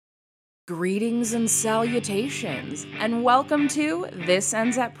Greetings and salutations, and welcome to This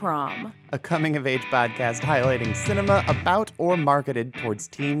Ends at Prom. A coming-of-age podcast highlighting cinema about or marketed towards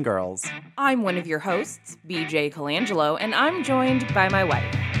teen girls. I'm one of your hosts, BJ Colangelo, and I'm joined by my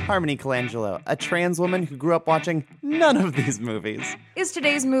wife. Harmony Colangelo, a trans woman who grew up watching none of these movies. Is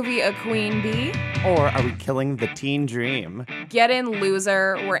today's movie a queen bee? Or are we killing the teen dream? Get in,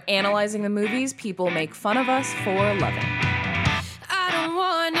 loser. We're analyzing the movies people make fun of us for loving. I don't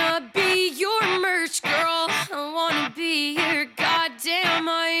wanna be your merch girl. I wanna be your goddamn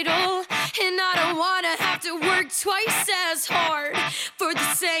idol. And I don't wanna have to work twice as hard for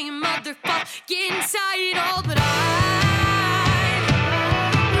the same motherfucking title. But I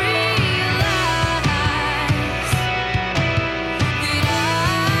realize that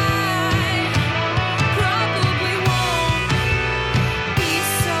I probably won't be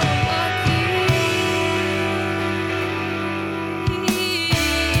so lucky.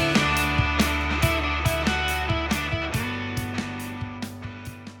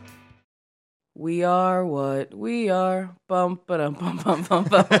 We are what we are. Bum ba bum bum bum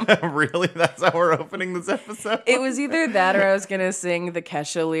bum. Really? That's how we're opening this episode? It was either that or I was gonna sing the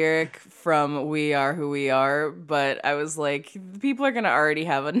Kesha lyric from We Are Who We Are, but I was like, people are gonna already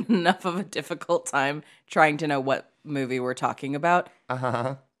have enough of a difficult time trying to know what movie we're talking about.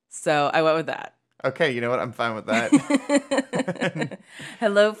 Uh-huh. So I went with that. Okay, you know what? I'm fine with that.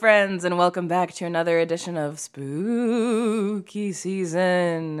 Hello, friends, and welcome back to another edition of Spooky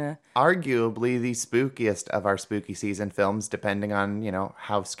Season. Arguably the spookiest of our spooky season films, depending on,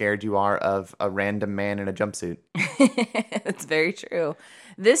 how scared you are of a random man in a jumpsuit. It's very true.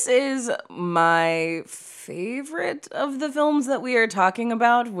 This is my favorite of the films that we are talking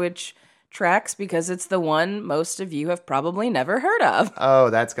about, which tracks because it's the one most of you have probably never heard of. Oh,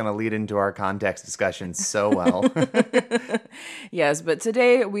 that's going to lead into our context discussion so well. Yes, but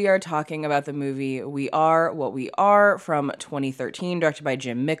today we are talking about the movie We Are What We Are from 2013, directed by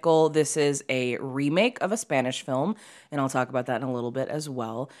Jim Mickle. This is a remake of a Spanish film, and I'll talk about that in a little bit as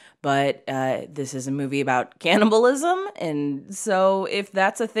well. But this is a movie about cannibalism, and so if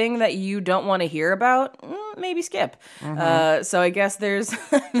that's a thing that you don't want to hear about, maybe skip. So I guess there's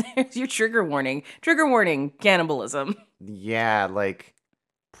your trigger warning. Trigger warning, cannibalism. Yeah, like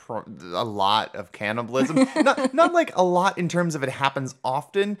a lot of cannibalism. not like a lot in terms of it happens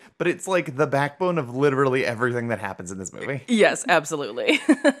often, but it's like the backbone of literally everything that happens in this movie. Yes, absolutely.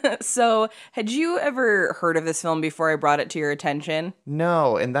 So, had you ever heard of this film before I brought it to your attention?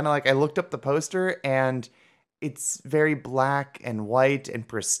 No, and then I looked up the poster and it's very black and white and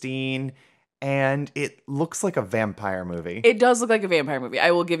pristine. And it looks like a vampire movie. It does look like a vampire movie. I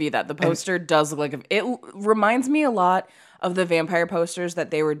will give you that. The poster does look like it reminds me a lot of the vampire posters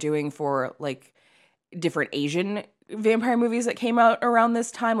that they were doing for like different Asian vampire movies that came out around this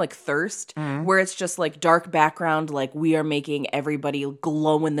time, like Thirst, where it's just like dark background, like we are making everybody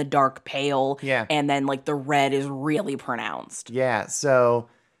glow in the dark pale. Yeah. And then like the red is really pronounced. Yeah, so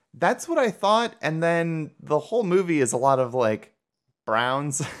that's what I thought. And then the whole movie is a lot of like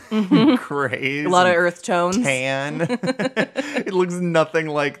browns, grays, A lot of earth tones. tan. It looks nothing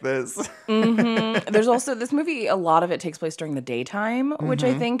like this. There's also this movie, a lot of it takes place during the daytime, which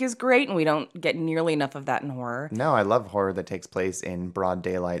I think is great, and we don't get nearly enough of that in horror. No, I love horror that takes place in broad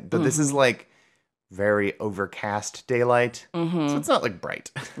daylight, but this is like very overcast daylight, so it's not like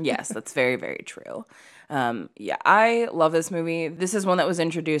bright. Yes, that's very, very true. Yeah, I love this movie. This is one that was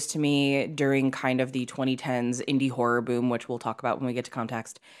introduced to me during kind of the 2010s indie horror boom, which we'll talk about when we get to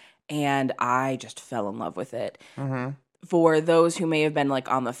context. And I just fell in love with it. For those who may have been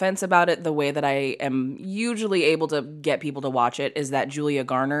like on the fence about it, the way that I am usually able to get people to watch it is that Julia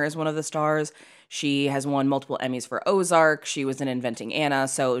Garner is one of the stars. She has won multiple Emmys for Ozark. She was in Inventing Anna,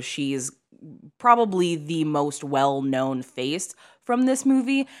 so she's probably the most well-known face from this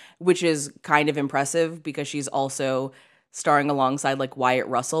movie, which is kind of impressive because she's also starring alongside like Wyatt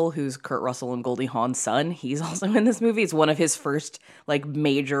Russell, who's Kurt Russell and Goldie Hawn's son. He's also in this movie. It's one of his first like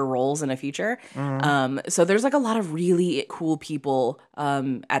major roles in a feature. So there's like a lot of really cool people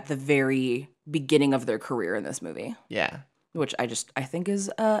at the very beginning of their career in this movie. Yeah. Which I think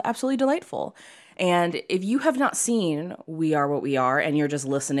is absolutely delightful. And if you have not seen We Are What We Are and you're just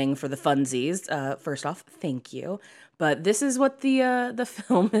listening for the funsies, first off, thank you. But this is what the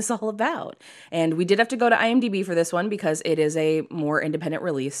film is all about. And we did have to go to IMDb for this one because it is a more independent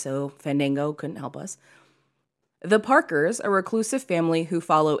release, so Fandango couldn't help us. The Parkers, a reclusive family who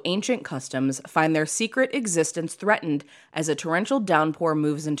follow ancient customs, find their secret existence threatened as a torrential downpour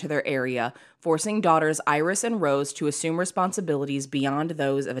moves into their area, forcing daughters Iris and Rose to assume responsibilities beyond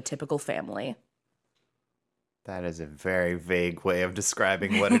those of a typical family. That is a very vague way of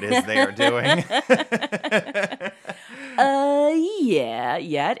describing what it is they are doing.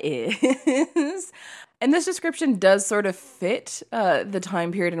 Yeah, it is. And this description does sort of fit the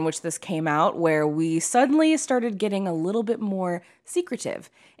time period in which this came out, where we suddenly started getting a little bit more secretive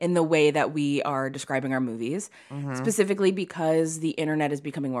in the way that we are describing our movies, specifically because the internet is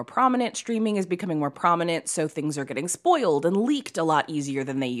becoming more prominent, streaming is becoming more prominent, so things are getting spoiled and leaked a lot easier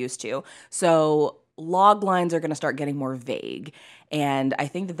than they used to. So log lines are going to start getting more vague. And I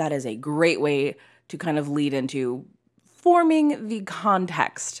think that that is a great way to kind of lead into forming the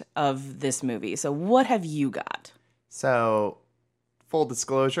context of this movie. So what have you got? So, full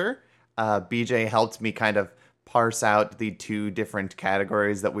disclosure, BJ helped me kind of parse out the two different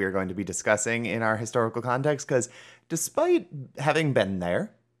categories that we are going to be discussing in our historical context, because despite having been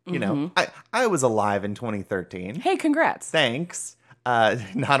there, you know, I was alive in 2013. Hey, congrats. Thanks.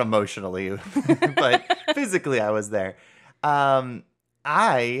 Not emotionally, but physically I was there.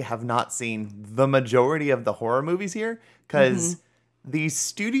 I have not seen the majority of the horror movies here because the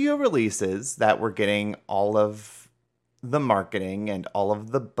studio releases that were getting all of the marketing and all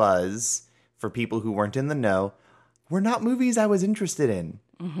of the buzz for people who weren't in the know were not movies I was interested in.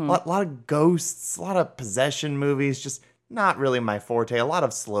 A lot of ghosts, a lot of possession movies, just not really my forte. A lot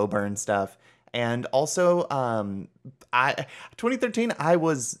of slow burn stuff. And also, 2013, I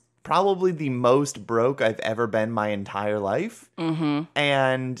was probably the most broke I've ever been my entire life.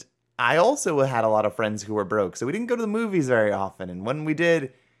 And I also had a lot of friends who were broke, so we didn't go to the movies very often. And when we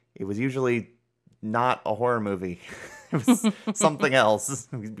did, it was usually not a horror movie. It was something else.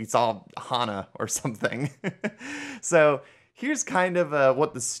 We saw Hana or something. So here's kind of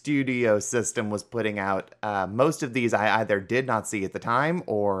what the studio system was putting out. Most of these I either did not see at the time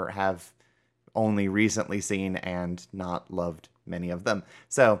or have only recently seen and not loved many of them.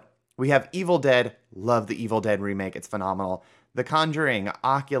 So we have Evil Dead. Love the Evil Dead remake. It's phenomenal. The Conjuring,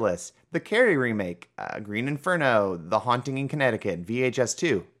 Oculus, the Carrie remake, Green Inferno, The Haunting in Connecticut, VHS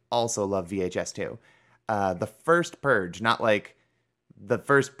 2. Also love VHS 2. The First Purge, not like the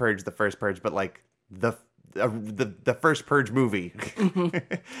first Purge, but like the first Purge movie.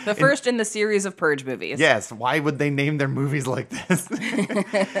 The first in the series of Purge movies. Yes, why would they name their movies like this?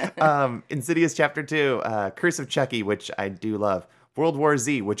 Insidious Chapter 2, Curse of Chucky, which I do love. World War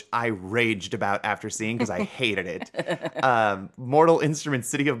Z, which I raged about after seeing because I hated it. Mortal Instruments,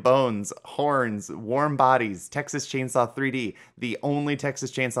 City of Bones, Horns, Warm Bodies, Texas Chainsaw 3D, the only Texas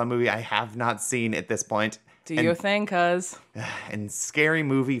Chainsaw movie I have not seen at this point. Do your thing, cuz. And Scary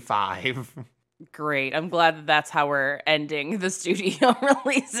Movie 5. Great. I'm glad that that's how we're ending the studio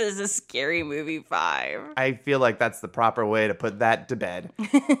releases, a Scary Movie 5. I feel like that's the proper way to put that to bed.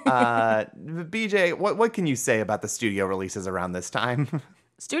 BJ, what can you say about the studio releases around this time?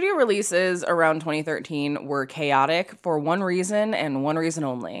 Studio releases around 2013 were chaotic for one reason and one reason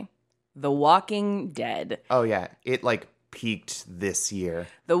only. The Walking Dead. Oh, yeah. It, peaked this year.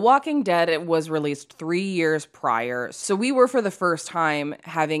 The Walking Dead, it was released 3 years prior, so we were for the first time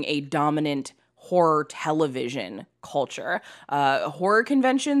having a dominant horror television culture. Horror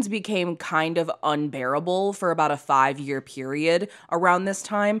conventions became kind of unbearable for about a 5-year period around this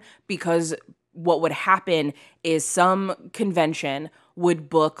time, because what would happen is some convention would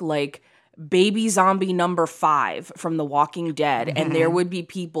book baby zombie number 5 from The Walking Dead, and there would be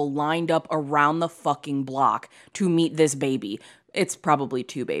people lined up around the fucking block to meet this baby. It's probably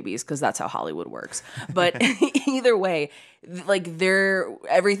 2 babies because that's how Hollywood works. But either way,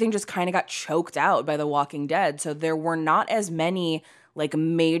 everything just kind of got choked out by The Walking Dead. So there were not as many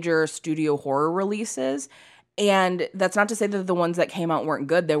major studio horror releases. And that's not to say that the ones that came out weren't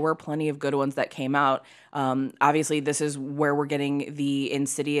good. There were plenty of good ones that came out. Obviously, this is where we're getting the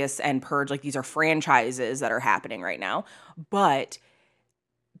Insidious and Purge. These are franchises that are happening right now. But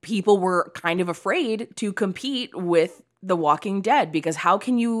people were kind of afraid to compete with The Walking Dead, because how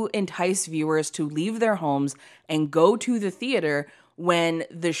can you entice viewers to leave their homes and go to the theater when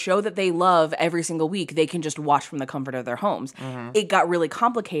the show that they love every single week they can just watch from the comfort of their homes? It got really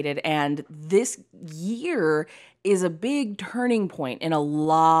complicated, and this year is a big turning point in a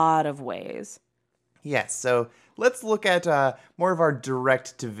lot of ways. Yes, so let's look at more of our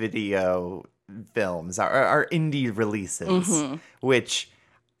direct-to-video films, our indie releases, which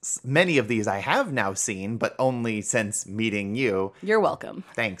many of these I have now seen, but only since meeting you. You're welcome.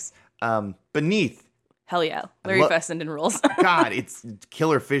 Thanks. Beneath. Hell yeah. Larry Fessenden rules. God, it's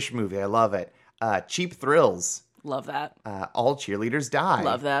killer fish movie. I love it. Cheap Thrills. Love that. All Cheerleaders Die.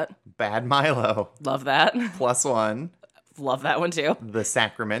 Love that. Bad Milo. Love that. Plus One. Love that one too. The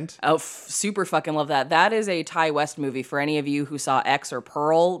Sacrament. Oh, super fucking love that. That is a Ty West movie. For any of you who saw X or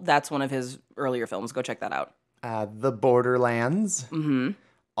Pearl, that's one of his earlier films. Go check that out. The Borderlands. Mm-hmm.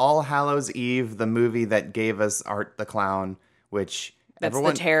 All Hallows Eve, the movie that gave us Art the Clown, which That's the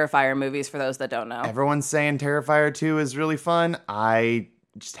Terrifier movies for those that don't know. everyone's saying Terrifier 2 is really fun. I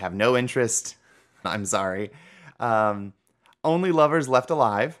just have no interest. I'm sorry. Only Lovers Left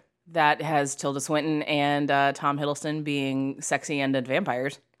Alive. That has Tilda Swinton and Tom Hiddleston being sexy ended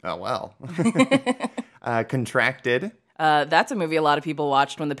vampires. Oh, well. Contracted. That's a movie a lot of people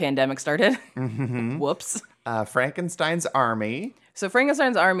watched when the pandemic started. Mm-hmm. Whoops. Frankenstein's Army. So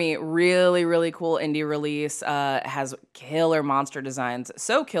Frankenstein's Army, really, really cool indie release, has killer monster designs.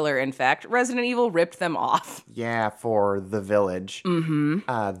 So killer, in fact, Resident Evil ripped them off. Yeah, for The Village.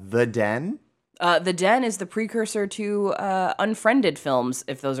 Mm-hmm. The Den. The Den is the precursor to Unfriended films,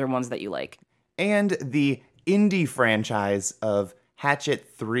 if those are ones that you like. And the indie franchise of Hatchet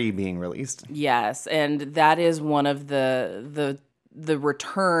 3 being released. Yes, and that is one of the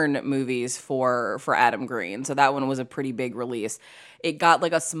return movies for Adam Green. So that one was a pretty big release. It got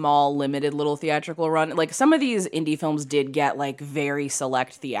like a small limited little theatrical run. Like some of these indie films did get like very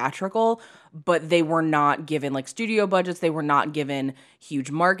select theatrical, but they were not given like studio budgets. They were not given huge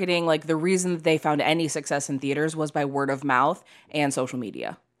marketing. Like the reason that they found any success in theaters was by word of mouth and social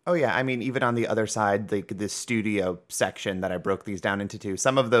media. Oh, yeah. I mean, even on the other side, like the studio section that I broke these down into two,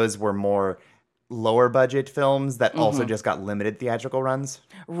 some of those were more lower budget films that also just got limited theatrical runs.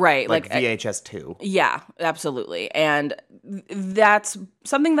 Right. Like VHS 2. Yeah, absolutely. And that's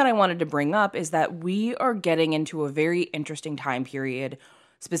something that I wanted to bring up is that we are getting into a very interesting time period,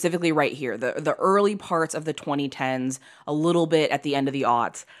 specifically right here, the early parts of the 2010s, a little bit at the end of the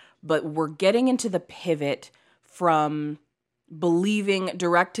aughts, but we're getting into the pivot from believing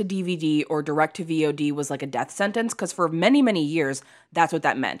direct to DVD or direct to VOD was like a death sentence, because for many, many years, that's what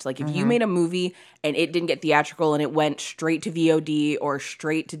that meant. Like if you made a movie and it didn't get theatrical and it went straight to VOD or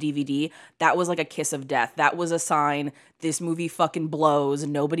straight to DVD, that was like a kiss of death. That was a sign this movie fucking blows.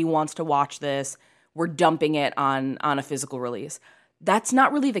 Nobody wants to watch this. We're dumping it on a physical release. That's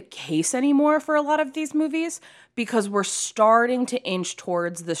not really the case anymore for a lot of these movies, because we're starting to inch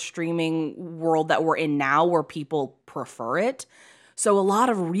towards the streaming world that we're in now where people prefer it. So a lot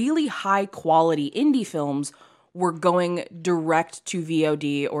of really high quality indie films were going direct to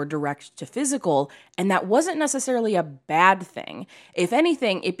VOD or direct to physical, and that wasn't necessarily a bad thing. If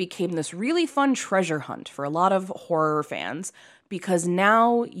anything, it became this really fun treasure hunt for a lot of horror fans, because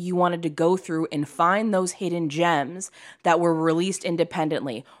now you wanted to go through and find those hidden gems that were released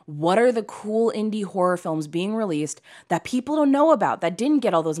independently. What are the cool indie horror films being released that people don't know about, that didn't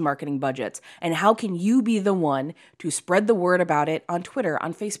get all those marketing budgets? And how can you be the one to spread the word about it on Twitter,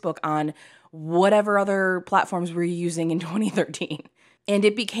 on Facebook, on whatever other platforms we're using in 2013? And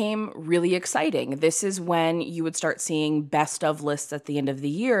it became really exciting. This is when you would start seeing best of lists at the end of the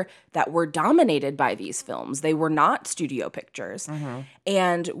year that were dominated by these films. They were not studio pictures.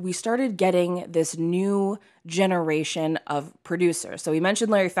 And we started getting this new generation of producers. So we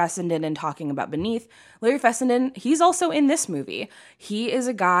mentioned Larry Fessenden in talking about Beneath. Larry Fessenden, he's also in this movie. He is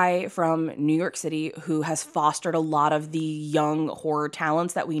a guy from New York City who has fostered a lot of the young horror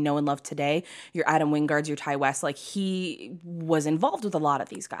talents that we know and love today. Your Adam Wingards, your Ty West, like he was involved with a lot of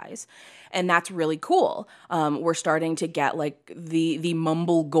these guys. And that's really cool. We're starting to get like the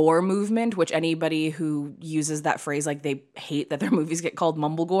mumble gore movement, which anybody who uses that phrase, like they hate that their movies get called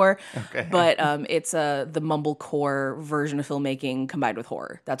mumble gore. Okay. But it's the mumblecore version of filmmaking combined with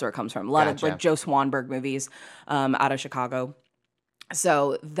horror. That's where it comes from. A lot of like Joe Swanberg movies out of Chicago.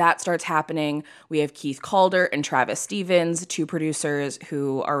 So that starts happening. We have Keith Calder and Travis Stevens, two producers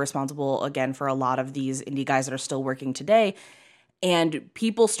who are responsible, again, for a lot of these indie guys that are still working today. And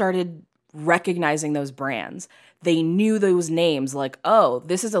people started recognizing those brands. They knew those names, like, oh,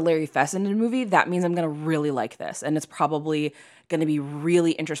 this is a Larry Fessenden movie. That means I'm going to really like this. And it's probably going to be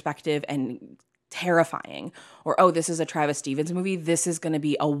really introspective and terrifying. Or, oh, this is a Travis Stevens movie. This is going to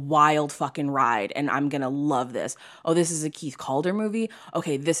be a wild fucking ride, and I'm going to love this. Oh, this is a Keith Calder movie.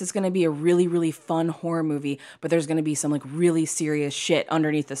 Okay, this is going to be a really, really fun horror movie, but there's going to be some like really serious shit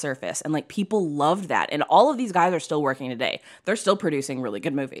underneath the surface. And like people loved that. And all of these guys are still working today. They're still producing really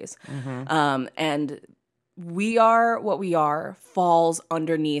good movies. And We Are What We Are falls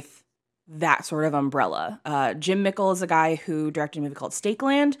underneath that sort of umbrella. Jim Mickle is a guy who directed a movie called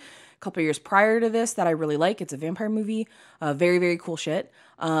Stakeland a couple years prior to this that I really like. It's a vampire movie. Very, very cool shit.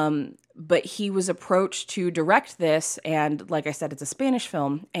 But he was approached to direct this, and like I said, it's a Spanish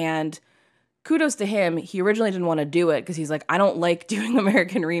film, and kudos to him. He originally didn't want to do it because he's like, I don't like doing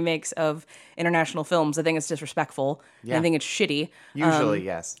American remakes of international films. I think it's disrespectful. Yeah. I think it's shitty. Usually,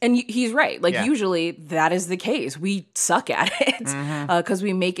 yes. And he's right. Like, Yeah. usually that is the case. We suck at it because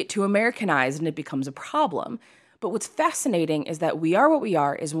we make it too Americanized and it becomes a problem. But what's fascinating is that We Are What We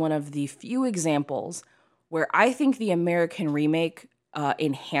Are is one of the few examples where I think the American remake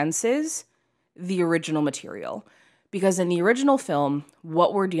enhances the original material. Because in the original film,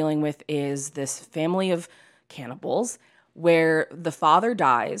 what we're dealing with is this family of cannibals where the father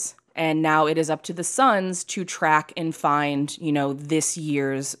dies, and now it is up to the sons to track and find, this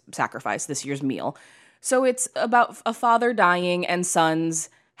year's sacrifice, this year's meal. So it's about a father dying and sons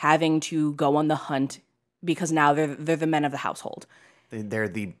having to go on the hunt because now they're the men of the household. They're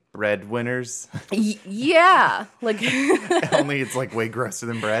the breadwinners. Yeah. Like Only it's like way grosser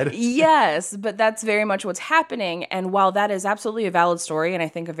than bread. Yes, but that's very much what's happening. And while that is absolutely a valid story, and I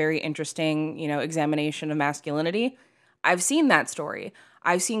think a very interesting, examination of masculinity, I've seen that story.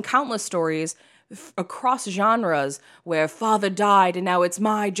 I've seen countless stories across genres where father died and now it's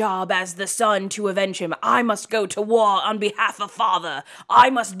my job as the son to avenge him. I must go to war on behalf of father. I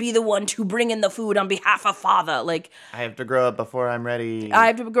must be the one to bring in the food on behalf of father. Like, I have to grow up before I'm ready. I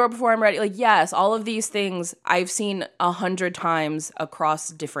have to grow up before I'm ready. Like, yes, all of these things I've seen 100 times across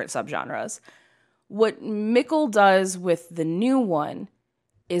different subgenres. What Mikkel does with the new one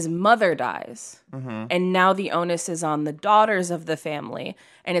is mother dies. And now the onus is on the daughters of the family.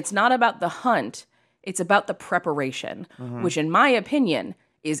 And it's not about the hunt. It's about the preparation, which in my opinion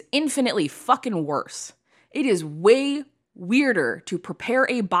is infinitely fucking worse. It is way weirder to prepare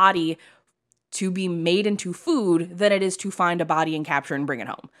a body to be made into food than it is to find a body and capture and bring it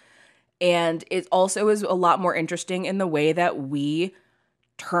home. And it also is a lot more interesting in the way that we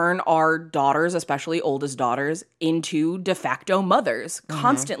turn our daughters, especially oldest daughters, into de facto mothers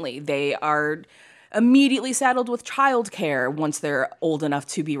constantly. They are immediately saddled with childcare once they're old enough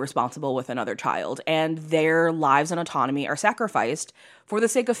to be responsible with another child, and their lives and autonomy are sacrificed for the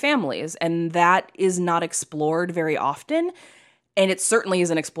sake of families, and that is not explored very often, and it certainly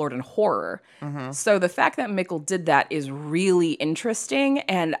isn't explored in horror. So the fact that Mikkel did that is really interesting,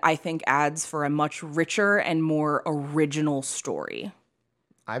 and I think adds for a much richer and more original story.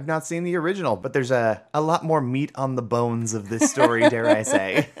 I've not seen the original, but there's a lot more meat on the bones of this story, dare I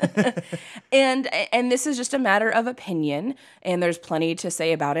say. And this is just a matter of opinion, and there's plenty to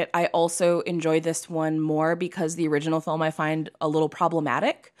say about it. I also enjoy this one more because the original film I find a little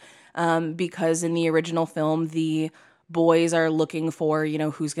problematic, because in the original film, the boys are looking for,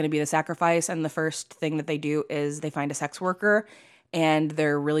 who's going to be the sacrifice, and the first thing that they do is they find a sex worker, and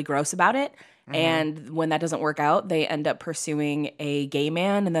they're really gross about it. And when that doesn't work out, they end up pursuing a gay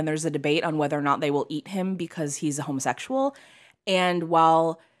man. And then there's a debate on whether or not they will eat him because he's a homosexual. And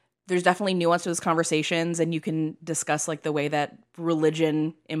while there's definitely nuance to those conversations, and you can discuss like the way that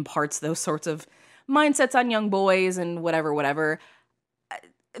religion imparts those sorts of mindsets on young boys and whatever,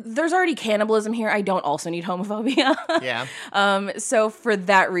 there's already cannibalism here. I don't also need homophobia. Yeah. So for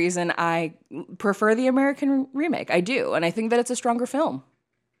that reason, I prefer the American remake. I do. And I think that it's a stronger film.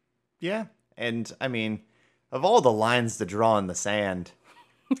 Yeah. And, I mean, of all the lines to draw in the sand,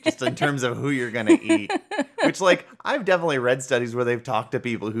 just in terms of who you're going to eat, which, like, I've definitely read studies where they've talked to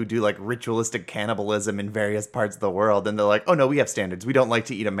people who do, like, ritualistic cannibalism in various parts of the world, and they're like, oh, no, we have standards. We don't like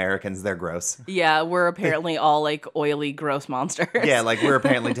to eat Americans. They're gross. Yeah, we're apparently all, like, oily, gross monsters. Yeah, like, we're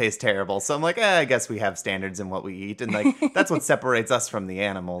apparently taste terrible. So I'm like, I guess we have standards in what we eat, and, like, that's what separates us from the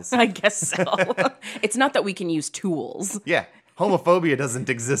animals. I guess so. It's not that we can use tools. Yeah. Homophobia doesn't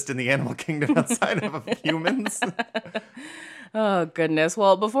exist in the animal kingdom outside of humans. Oh, goodness.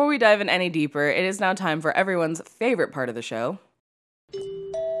 Well, before we dive in any deeper, it is now time for everyone's favorite part of the show.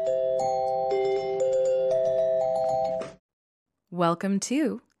 Welcome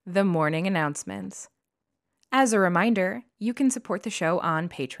to the morning announcements. As a reminder, you can support the show on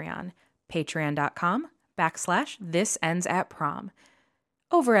Patreon, patreon.com/thisendsatprom.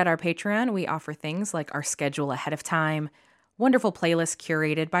 Over at our Patreon, we offer things like our schedule ahead of time, wonderful playlists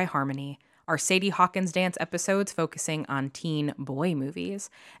curated by Harmony, our Sadie Hawkins dance episodes focusing on teen boy movies,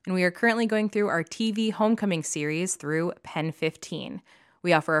 and we are currently going through our TV Homecoming series through Pen 15.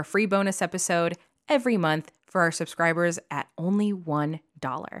 We offer a free bonus episode every month for our subscribers at only $1.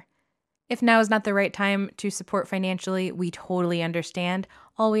 If now is not the right time to support financially, we totally understand.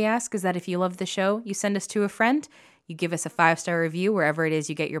 All we ask is that if you love the show, you send us to a friend, you give us a 5-star review wherever it is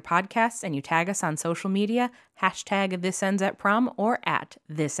you get your podcasts, and you tag us on social media, #ThisEndsAtProm or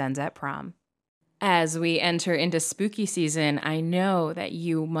 @ThisEndsAtProm. As we enter into spooky season, I know that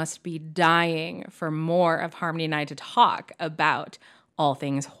you must be dying for more of Harmony and I to talk about all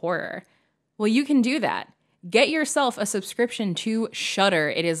things horror. Well, you can do that. Get yourself a subscription to Shudder.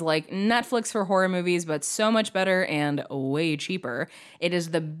 It is like Netflix for horror movies, but so much better and way cheaper. It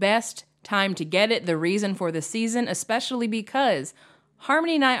is the best time to get it, the reason for the season, especially because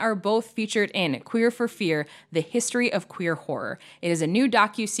Harmony and I are both featured in Queer for Fear, The History of Queer Horror. It is a new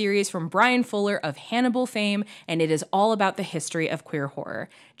docu-series from Brian Fuller of Hannibal fame, and it is all about the history of queer horror.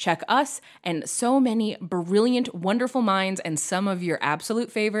 Check us and so many brilliant, wonderful minds and some of your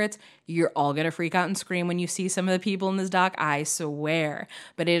absolute favorites. You're all gonna freak out and scream when you see some of the people in this doc, I swear.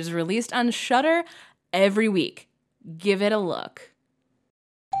 But it is released on Shudder every week. Give it a look.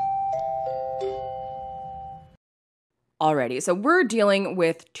 Alrighty, so we're dealing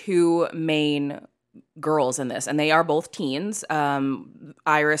with two main girls in this, and they are both teens.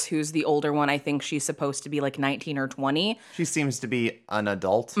 Iris, who's the older one, I think she's supposed to be like 19 or 20. She seems to be an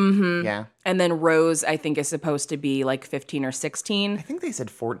adult. Mm-hmm. Yeah. And then Rose, I think, is supposed to be like 15 or 16. I think they said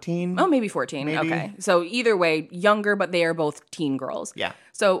 14. Oh, maybe 14. Maybe. Okay. So either way, younger, but they are both teen girls. Yeah.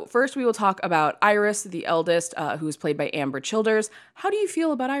 So first we will talk about Iris, the eldest, who's played by Amber Childers. How do you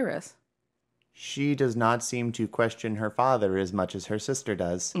feel about Iris? She does not seem to question her father as much as her sister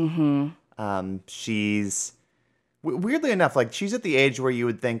does. Mm-hmm. She's weirdly enough, like she's at the age where you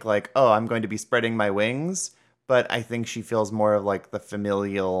would think like, oh, I'm going to be spreading my wings. But I think she feels more of like the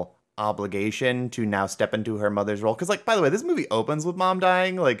familial obligation to now step into her mother's role. Because like, by the way, this movie opens with mom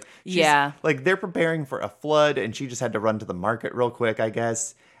dying. Like, like they're preparing for a flood and she just had to run to the market real quick, I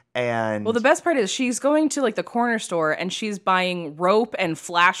guess. And well, the best part is she's going to like the corner store and she's buying rope and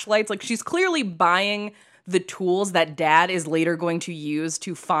flashlights. Like she's clearly buying the tools that dad is later going to use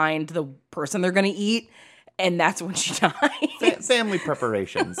to find the person they're going to eat. And that's when she dies. Family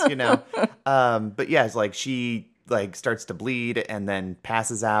preparations, you know? But yeah, it's like she like starts to bleed and then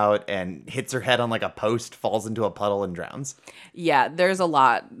passes out and hits her head on like a post, falls into a puddle and drowns. Yeah, there's a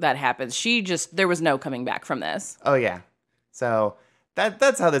lot that happens. There was no coming back from this. Oh yeah. So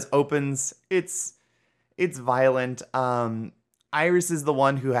that's how this opens. It's violent. Iris is the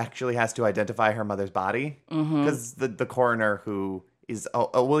one who actually has to identify her mother's body because the coroner, who is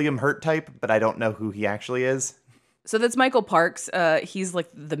a William Hurt type, but I don't know who he actually is. So that's Michael Parks. He's like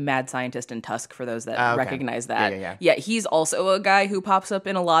the mad scientist in Tusk, for those that recognize that. Yeah, he's also a guy who pops up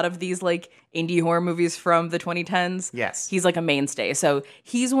in a lot of these like indie horror movies from the 2010s. Yes. He's like a mainstay. So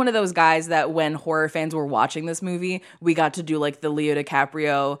he's one of those guys that when horror fans were watching this movie, we got to do like the Leo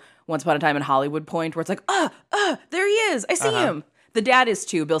DiCaprio Once Upon a Time in Hollywood point where it's like, there he is. I see him. The dad is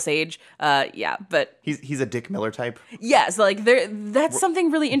too, Bill Sage. Yeah, but he's a Dick Miller type. Yes, like that's something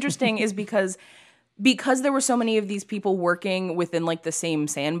really interesting is because there were so many of these people working within like the same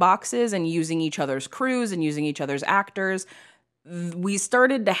sandboxes and using each other's crews and using each other's actors, we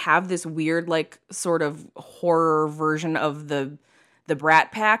started to have this weird like sort of horror version of the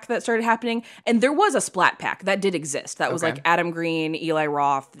Brat Pack that started happening. And there was a Splat Pack that did exist. That was like Adam Green, Eli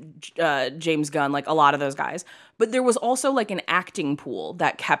Roth, James Gunn, like a lot of those guys. But there was also like an acting pool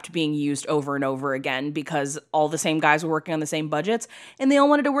that kept being used over and over again because all the same guys were working on the same budgets and they all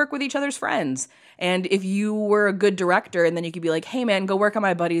wanted to work with each other's friends. And if you were a good director and then you could be like, hey man, go work on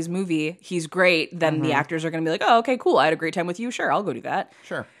my buddy's movie, he's great, then the actors are going to be like, oh, okay, cool, I had a great time with you, sure, I'll go do that.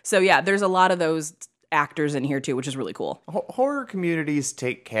 Sure. So yeah, there's a lot of those actors in here too, which is really cool. Horror communities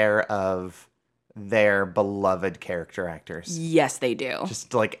take care of their beloved character actors. Yes, they do.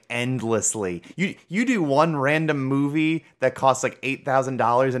 Just like endlessly. You do one random movie that costs like $8,000 in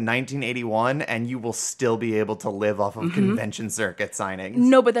 1981 and you will still be able to live off of convention circuit signings.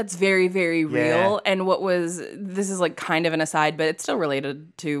 No, but that's very, very real. Yeah. And this is like kind of an aside, but it's still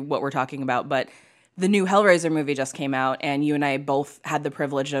related to what we're talking about. But the new Hellraiser movie just came out, and you and I both had the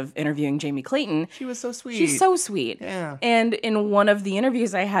privilege of interviewing Jamie Clayton. She was so sweet. She's so sweet. Yeah. And in one of the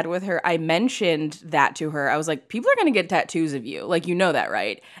interviews I had with her, I mentioned that to her. I was like, people are going to get tattoos of you. Like, you know that,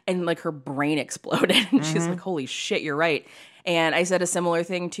 right? And like her brain exploded. And she's like, holy shit, you're right. And I said a similar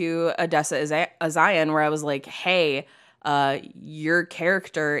thing to Odessa Azion, where I was like, hey, your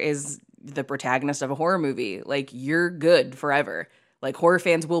character is the protagonist of a horror movie. Like, you're good forever. Like, horror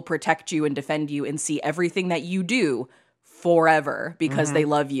fans will protect you and defend you and see everything that you do forever because they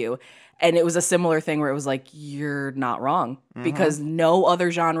love you. And it was a similar thing where it was like, you're not wrong because no other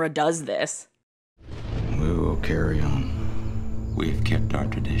genre does this. We will carry on. We have kept our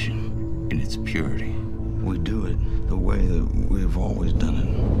tradition in its purity. We do it the way that we've always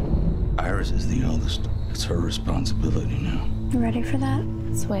done it. Iris is the eldest. It's her responsibility now. You ready for that?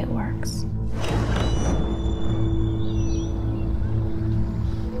 That's the way it works.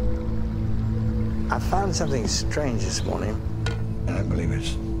 I found something strange this morning. And I believe it's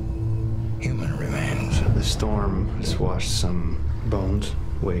human remains. The storm has washed some bones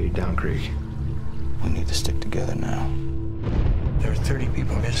way down creek. We need to stick together now. There are 30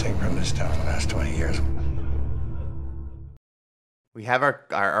 people missing from this town in the last 20 years. We have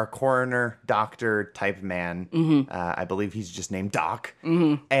our coroner doctor type man. I believe he's just named Doc.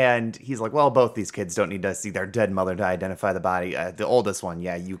 And he's like, well, both these kids don't need to see their dead mother to identify the body. The oldest one,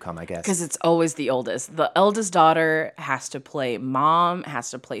 yeah, you come, I guess. Because it's always the oldest. The eldest daughter has to play mom,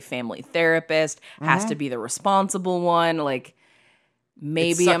 has to play family therapist, has to be the responsible one. Like,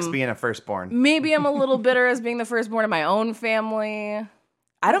 maybe it sucks being a firstborn. Maybe I'm a little bitter as being the firstborn in my own family.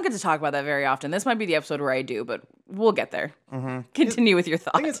 I don't get to talk about that very often. This might be the episode where I do, but we'll get there. Continue with your The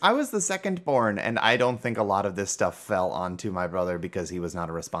thing thoughts. is, I was the second born, and I don't think a lot of this stuff fell onto my brother because he was not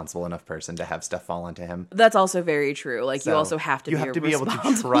a responsible enough person to have stuff fall onto him. That's also very true. Like, you So, also have to you be have to be able to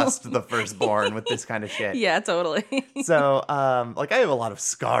responsible- trust the firstborn with this kind of shit. Yeah, totally. So, like, I have a lot of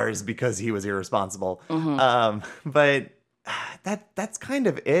scars because he was irresponsible. But that's kind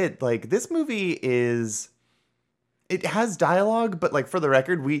of it. Like, this movie is... It has dialogue, but, like, for the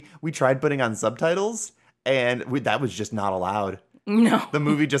record, we tried putting on subtitles, and that was just not allowed. No. The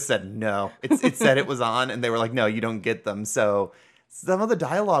movie just said no. It said it was on, and they were like, no, you don't get them. So some of the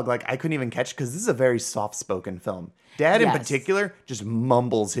dialogue, like, I couldn't even catch, because this is a very soft-spoken film. Dad, in Yes. particular, just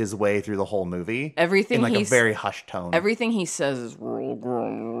mumbles his way through the whole movie. Everything in, like, a he's- very hushed tone. Everything he says is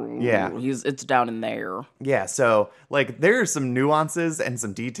Yeah. it's down in there. Yeah, so, like, there are some nuances and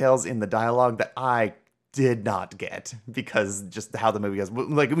some details in the dialogue that I did not get because just how the movie goes.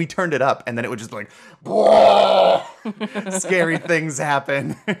 Like, we turned it up and then it would just like, scary things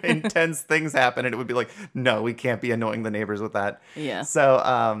happen, intense things happen, and it would be like, no, we can't be annoying the neighbors with that. Yeah.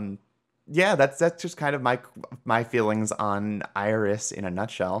 So, yeah, that's just kind of my feelings on Iris in a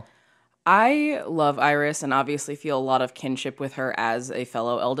nutshell. I love Iris and obviously feel a lot of kinship with her as a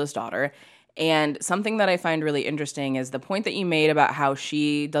fellow eldest daughter. And something that I find really interesting is the point that you made about how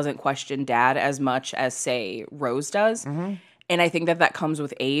she doesn't question dad as much as, say, Rose does. And I think that comes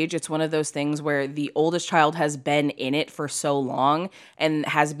with age. It's one of those things where the oldest child has been in it for so long and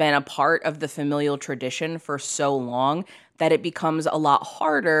has been a part of the familial tradition for so long that it becomes a lot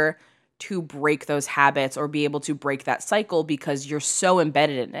harder to break those habits or be able to break that cycle because you're so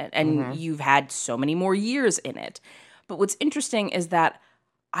embedded in it and you've had so many more years in it. But what's interesting is that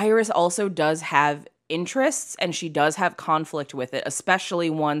Iris also does have interests and she does have conflict with it, especially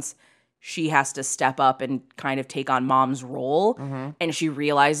once she has to step up and kind of take on mom's role. And she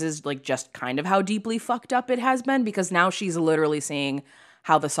realizes like just kind of how deeply fucked up it has been because now she's literally seeing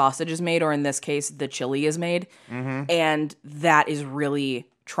how the sausage is made, or in this case, the chili is made. And that is really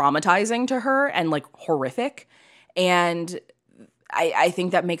traumatizing to her and like horrific. And I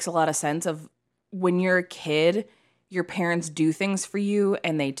think that makes a lot of sense of when you're a kid, your parents do things for you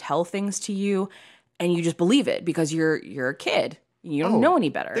and they tell things to you and you just believe it because you're a kid. You don't know any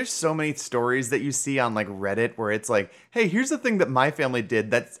better. There's so many stories that you see on like Reddit where it's like, hey, here's the thing that my family did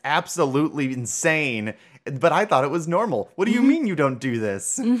that's absolutely insane, but I thought it was normal. What do you mean you don't do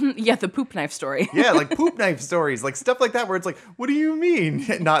this? Yeah, the poop knife story. Yeah, like poop knife stories, like stuff like that where it's like, what do you mean?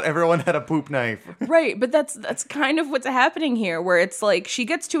 Not everyone had a poop knife. Right, but that's kind of what's happening here, where it's like she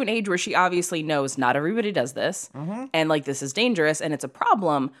gets to an age where she obviously knows not everybody does this, and like this is dangerous and it's a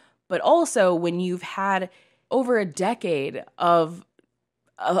problem. But also when you've had over a decade of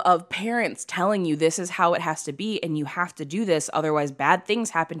parents telling you this is how it has to be and you have to do this, otherwise bad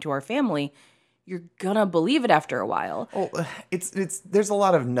things happen to our family, you're gonna believe it after a while. Well, it's there's a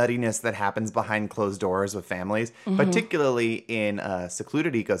lot of nuttiness that happens behind closed doors with families, particularly in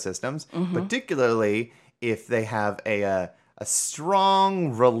secluded ecosystems, particularly if they have a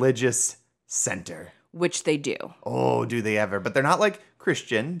strong religious center. Which they do. Oh, do they ever? But they're not like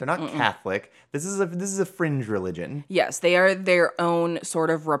Christian. They're not Catholic. This is a fringe religion. Yes, they are their own sort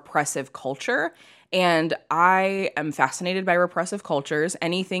of repressive culture. And I am fascinated by repressive cultures.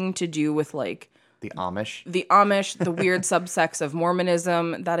 Anything to do with like The Amish. the weird subsects of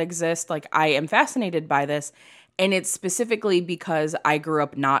Mormonism that exist. Like, I am fascinated by this. And it's specifically because I grew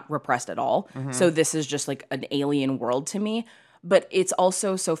up not repressed at all. So this is just like an alien world to me. But it's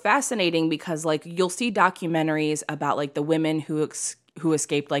also so fascinating because like you'll see documentaries about like the women who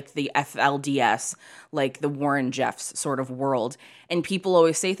escaped like the FLDS, like the Warren Jeffs sort of world. And people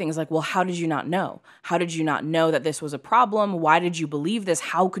always say things like, well, how did you not know? How did you not know that this was a problem? Why did you believe this?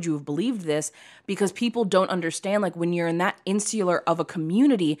 How could you have believed this? Because people don't understand, like when you're in that insular of a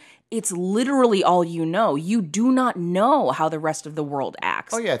community, it's literally all you know. You do not know how the rest of the world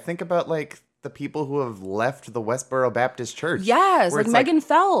acts. Oh yeah, think about like the people who have left the Westboro Baptist Church. Yes, where like it's Megan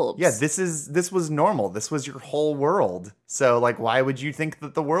Phelps. Yeah, this was normal. This was your whole world. So like, why would you think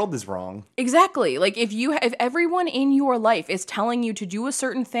that the world is wrong? Exactly. Like if everyone in your life is telling you to do a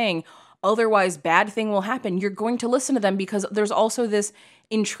certain thing, Otherwise, bad thing will happen. You're going to listen to them because there's also this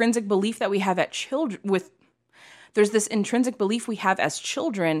intrinsic belief that we have there's this intrinsic belief we have as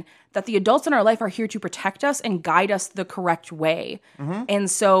children that the adults in our life are here to protect us and guide us the correct way. And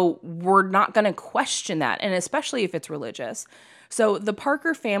so we're not going to question that, and especially if it's religious. So the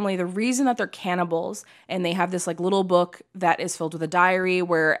Parker family, the reason that they're cannibals, and they have this like little book that is filled with a diary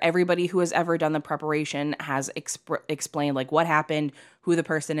where everybody who has ever done the preparation has explained like what happened, who the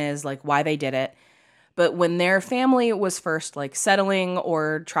person is, like why they did it. But when their family was first like settling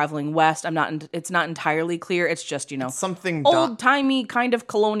or traveling west, it's not entirely clear. It's just, Something old-timey kind of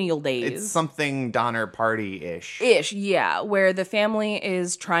colonial days. It's something Donner Party-ish. Yeah, where the family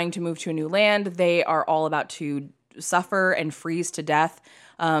is trying to move to a new land. They are all about to suffer and freeze to death.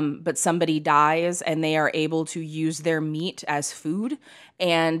 But somebody dies and they are able to use their meat as food,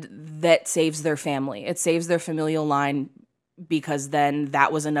 and that saves their family. It saves their familial line, because then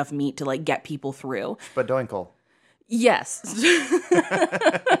that was enough meat to like get people through. But Doinkle. Yes.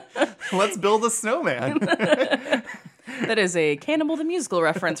 Let's build a snowman. That is a Cannibal the Musical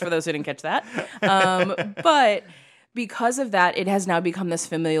reference for those who didn't catch that. But because of that, it has now become this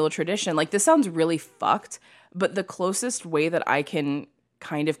familial tradition. Like, this sounds really fucked, but the closest way that I can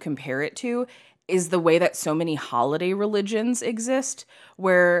kind of compare it to is the way that so many holiday religions exist,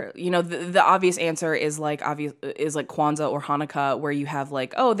 where, the obvious answer is like Kwanzaa or Hanukkah, where you have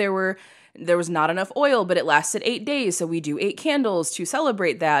like, oh, there was not enough oil, but it lasted 8 days, so we do 8 candles to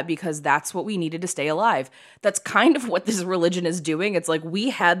celebrate that because that's what we needed to stay alive. That's kind of what this religion is doing. It's like, we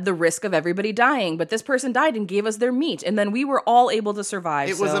had the risk of everybody dying, but this person died and gave us their meat, and then we were all able to survive.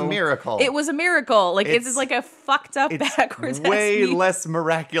 It was a miracle. It was a miracle. Like, it's like a fucked up backwards. Way less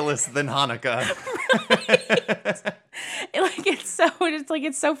miraculous than Hanukkah.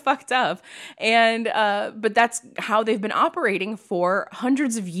 It's so fucked up. And but that's how they've been operating for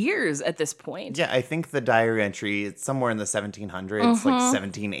hundreds of years at this point. Yeah, I think the diary entry, it's somewhere in the 1700s, like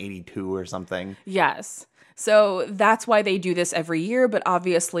 1782 or something. Yes. So that's why they do this every year, but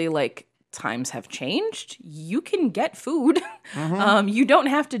obviously, like, times have changed. You can get food. You don't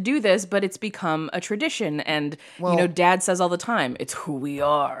have to do this, but it's become a tradition. And, Dad says all the time, it's who we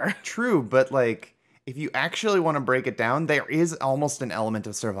are. True, but like, if you actually want to break it down, there is almost an element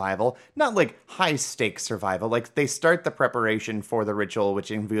of survival. Not like high stakes survival. Like, they start the preparation for the ritual, which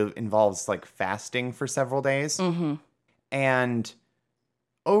involves like fasting for several days. And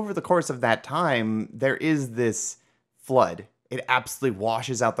over the course of that time, there is this flood. It absolutely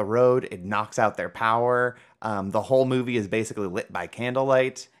washes out the road. It knocks out their power. The whole movie is basically lit by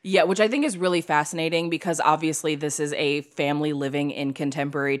candlelight. Yeah, which I think is really fascinating because obviously this is a family living in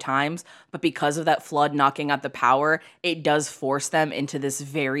contemporary times, but because of that flood knocking out the power, it does force them into this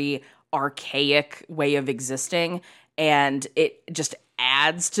very archaic way of existing, and it just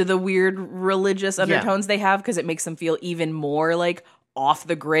adds to the weird religious undertones they have because it makes them feel even more like off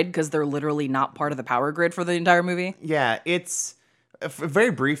the grid because they're literally not part of the power grid for the entire movie. Yeah, it's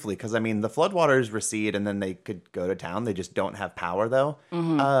very briefly, because I mean the floodwaters recede and then they could go to town. They just don't have power though.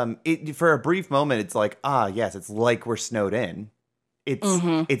 For a brief moment, it's like, yes, it's like we're snowed in.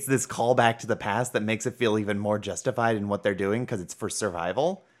 It's this callback to the past that makes it feel even more justified in what they're doing because it's for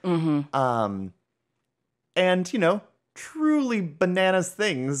survival. And truly bananas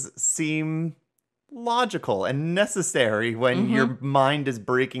things seem logical and necessary when your mind is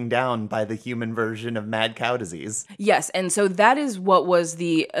breaking down by the human version of mad cow disease. Yes, and so that is what was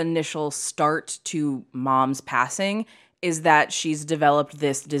the initial start to Mom's passing, is that she's developed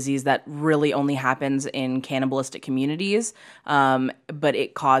this disease that really only happens in cannibalistic communities, but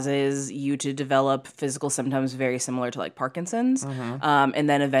it causes you to develop physical symptoms very similar to like Parkinson's, and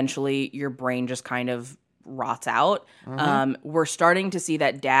then eventually your brain just kind of rots out. We're starting to see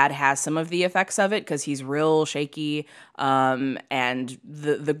that Dad has some of the effects of it because he's real shaky, and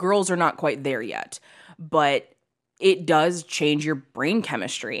the girls are not quite there yet, but it does change your brain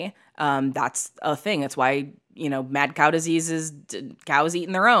chemistry. That's a thing. That's why, mad cow disease is cows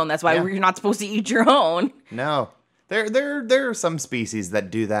eating their own. That's why you're not supposed to eat your own. No. There are some species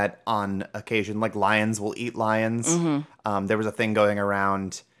that do that on occasion, like lions will eat lions. There was a thing going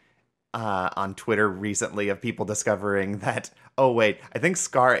around on Twitter recently of people discovering that, oh wait, I think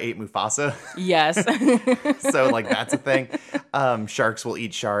Scar ate Mufasa. Yes. So like that's a thing. Sharks will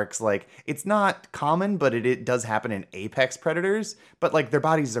eat sharks. Like, it's not common, but it does happen in apex predators, but like their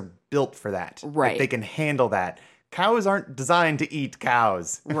bodies are built for that. Right. Like, they can handle that. Cows aren't designed to eat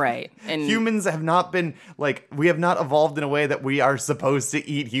cows. Right. And humans have not been, like, we have not evolved in a way that we are supposed to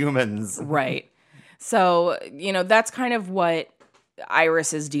eat humans. Right. So, that's kind of what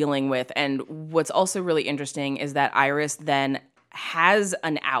Iris is dealing with. And what's also really interesting is that Iris then has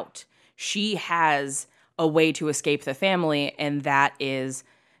an out. she has a way to escape the family, and that is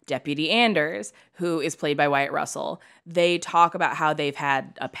Deputy Anders, who is played by Wyatt Russell. They talk about how they've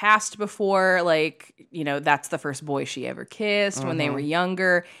had a past before, like, you know, that's the first boy she ever kissed when they were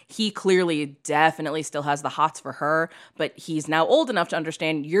younger. He clearly definitely still has the hots for her, but he's now old enough to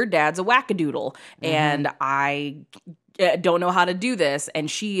understand your dad's a wackadoodle, and I don't know how to do this, and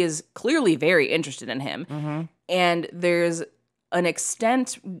she is clearly very interested in him. And there's an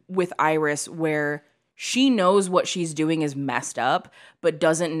extent with Iris where she knows what she's doing is messed up, but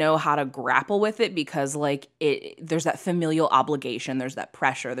doesn't know how to grapple with it because, like, there's that familial obligation, there's that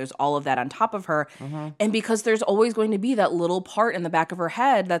pressure, there's all of that on top of her. And because there's always going to be that little part in the back of her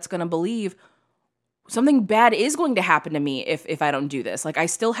head that's going to believe something bad is going to happen to me if I don't do this. Like, I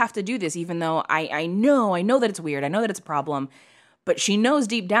still have to do this, even though I know that it's weird, I know that it's a problem, but she knows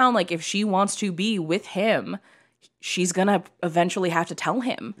deep down, like, if she wants to be with him, she's gonna eventually have to tell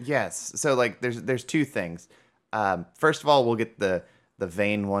him. Yes. So, like, there's two things. First of all, we'll get the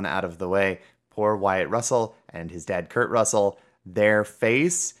vain one out of the way. Poor Wyatt Russell and his dad, Kurt Russell, their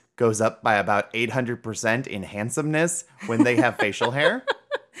face goes up by about 800% in handsomeness when they have facial hair.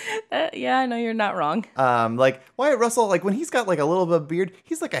 Yeah, I know you're not wrong. Like, Wyatt Russell, like, when he's got, like, a little bit of beard,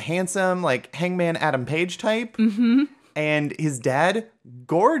 he's like a handsome, like, Hangman Adam Page type. And his dad,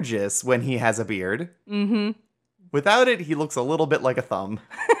 gorgeous when he has a beard. Without it, he looks a little bit like a thumb.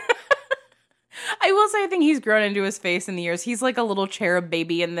 I will say I think he's grown into his face in the years. He's like a little cherub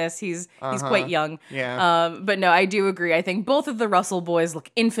baby in this. He's quite young. Yeah. But no, I do agree. I think both of the Russell boys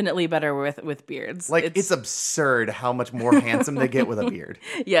look infinitely better with beards. Like, it's absurd how much more handsome they get with a beard.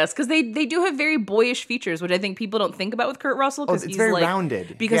 Yes, because they do have very boyish features, which I think people don't think about with Kurt Russell. Oh, it's he's very like,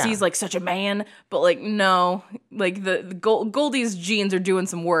 rounded. Because Yeah. he's like such a man. But like, no, like the Goldie's genes are doing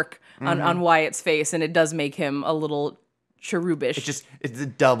some work on Wyatt's face, and it does make him a little cherubish. It's a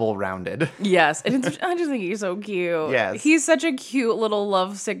double rounded. Yes, and I just think he's so cute. Yes. He's such a cute little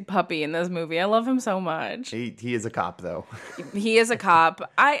lovesick puppy in this movie. I love him so much. He is a cop, though. He is a cop.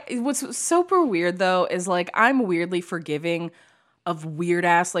 What's super weird though is like I'm weirdly forgiving of weird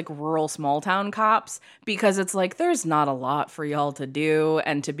ass like rural small town cops because it's like there's not a lot for y'all to do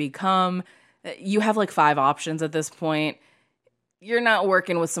and to become. You have like 5 options at this point. You're not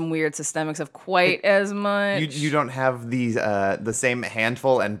working with some weird systemics of quite as much. You don't have the same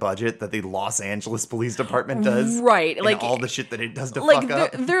handful and budget that the Los Angeles Police Department does. Right. And like all the shit that it does to like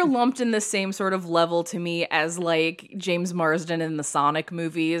fuck up. they're lumped in the same sort of level to me as like James Marsden in the Sonic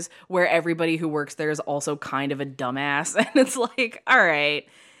movies, where everybody who works there is also kind of a dumbass. And it's like, all right,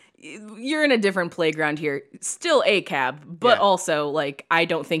 you're in a different playground here. Still a cab, but also like I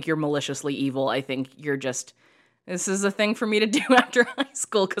don't think you're maliciously evil. I think you're just this is a thing for me to do after high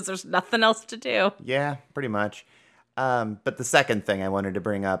school because there's nothing else to do. Yeah, pretty much. But the second thing I wanted to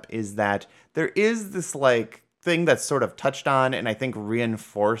bring up is that there is this like thing that's sort of touched on and I think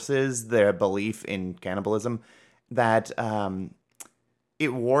reinforces their belief in cannibalism that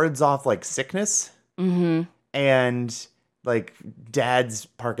it wards off like sickness. And like dad's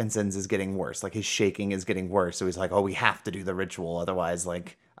Parkinson's is getting worse. Like his shaking is getting worse. So he's like, oh, we have to do the ritual. Otherwise,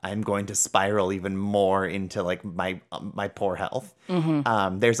 like I'm going to spiral even more into like my poor health.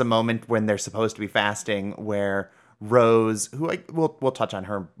 There's a moment when they're supposed to be fasting where Rose, who we'll touch on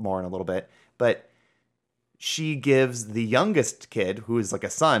her more in a little bit, but she gives the youngest kid, who is like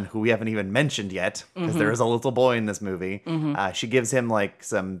a son, who we haven't even mentioned yet, because there is a little boy in this movie. She gives him like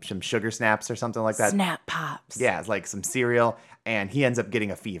some sugar snaps or something like that. Snap pops. Yeah, it's like some cereal, and he ends up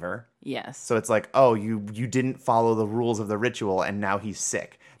getting a fever. Yes. So it's like, oh, you didn't follow the rules of the ritual, and now he's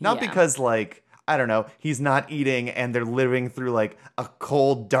sick. Not because, like, I don't know, he's not eating, and they're living through, like, a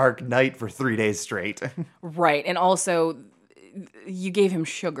cold, dark night for 3 days straight. Right. And also, you gave him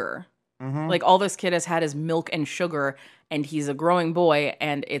sugar. Like, all this kid has had is milk and sugar, and he's a growing boy,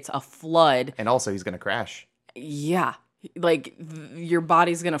 and it's a flood. And also, he's going to crash. Yeah. Like, your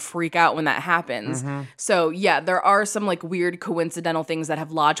body's going to freak out when that happens. So, yeah, there are some, like, weird coincidental things that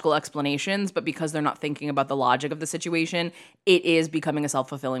have logical explanations, but because they're not thinking about the logic of the situation, it is becoming a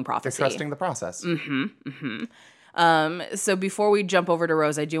self-fulfilling They're prophecy. trusting the process. So before we jump over to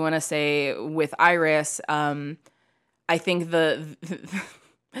Rose, I do want to say with Iris, I think the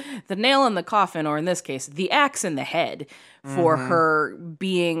nail in the coffin, or in this case, the axe in the head for her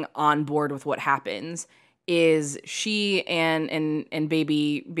being on board with what happens is she and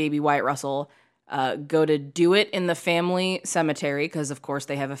baby Wyatt Russell go to do it in the family cemetery, because of course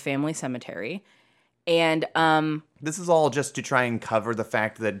they have a family cemetery. And This is all just to try and cover the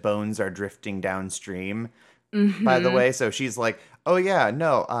fact that bones are drifting downstream. by the way. So she's like, oh yeah,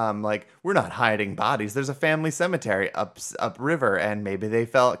 no, like we're not hiding bodies. There's a family cemetery upriver, and maybe they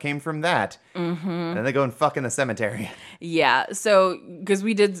came from that. And then they go and fuck in the cemetery. Yeah, so because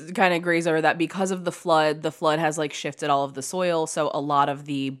we did kind of graze over that because of the flood has like shifted all of the soil, so a lot of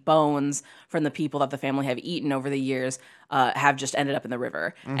the bones from the people that the family have eaten over the years have just ended up in the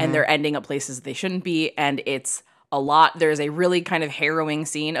river, and they're ending up places they shouldn't be, and it's a lot. There's a really kind of harrowing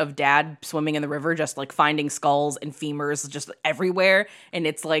scene of dad swimming in the river, just like finding skulls and femurs just everywhere, and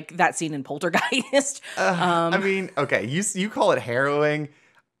it's like that scene in Poltergeist. I mean, okay, you call it harrowing.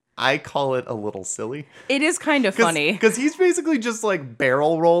 I call it a little silly. It is kind of funny. Because he's basically just like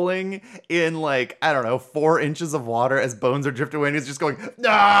barrel rolling in like, I don't know, 4 inches of water as bones are drifting away, and he's just going,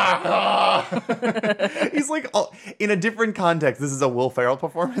 ah! He's like, in a different context, this is a Will Ferrell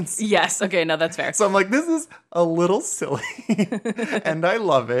performance. Yes, okay, no, that's fair. So I'm like, this is a little silly, and I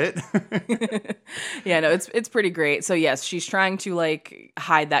love it. Yeah, no, it's pretty great. So yes, she's trying to like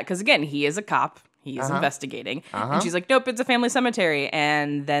hide that because again, he is a cop. He's investigating. And she's like, nope, it's a family cemetery.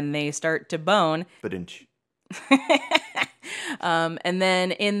 And then they start to bone. Ba-dinch. And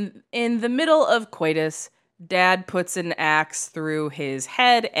then in the middle of coitus, dad puts an axe through his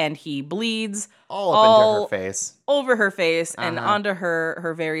head and he bleeds all up into her face. Over her face and onto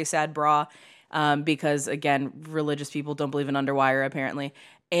her very sad bra. Because again, religious people don't believe in underwire apparently.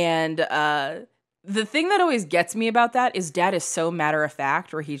 And the thing that always gets me about that is dad is so matter of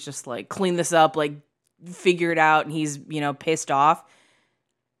fact, where he's just like, clean this up, like figure it out, and he's, pissed off.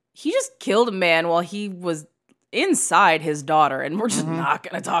 He just killed a man while he was inside his daughter, and we're just not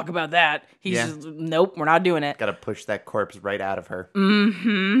going to talk about that. He's just, nope, we're not doing it. Got to push that corpse right out of her.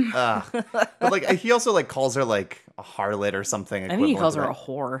 But like, he also like calls her like a harlot or something. I think he calls her a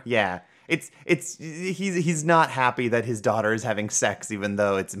whore. Yeah. He's not happy that his daughter is having sex, even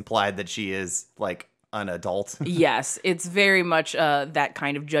though it's implied that she is like an adult. Yes, it's very much that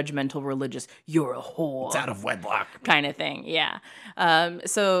kind of judgmental religious, you're a whore. It's out of wedlock. Kind of thing, yeah.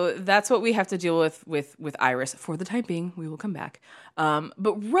 So that's what we have to deal with Iris for the time being. We will come back.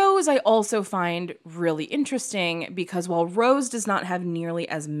 But Rose I also find really interesting because while Rose does not have nearly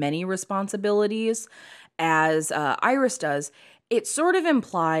as many responsibilities as Iris does, it's sort of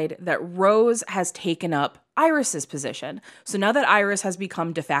implied that Rose has taken up Iris's position. So now that Iris has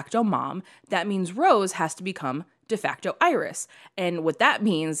become de facto mom, that means Rose has to become de facto Iris. And what that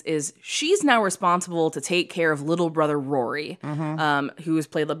means is she's now responsible to take care of little brother Rory, who is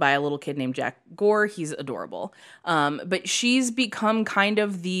played by a little kid named Jack Gore. He's adorable. But she's become kind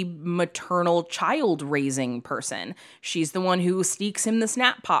of the maternal child-raising person. She's the one who sneaks him the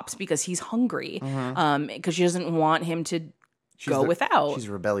Snap Pops because he's hungry, because she doesn't want him to go without. She's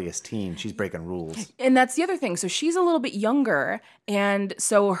a rebellious teen. She's breaking rules. And that's the other thing. So she's a little bit younger. And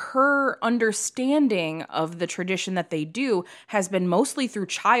so her understanding of the tradition that they do has been mostly through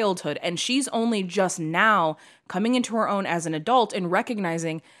childhood. And she's only just now coming into her own as an adult and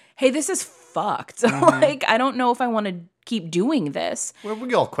recognizing, hey, this is fucked. Like, I don't know if I want to keep doing this. Well,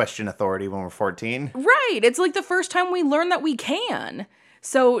 we all question authority when we're 14. Right. It's like the first time we learn that we can.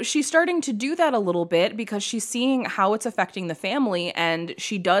 So she's starting to do that a little bit because she's seeing how it's affecting the family, and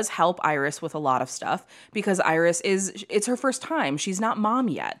she does help Iris with a lot of stuff because it's her first time. She's not mom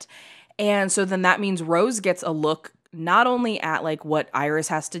yet. And so then that means Rose gets a look not only at like what Iris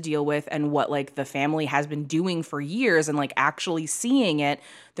has to deal with and what like the family has been doing for years and like actually seeing it.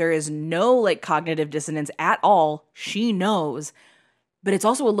 There is no like cognitive dissonance at all. She knows, but it's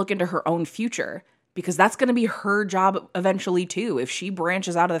also a look into her own future. Because that's going to be her job eventually, too. If she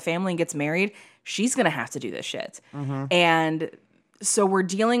branches out of the family and gets married, she's going to have to do this shit. And so we're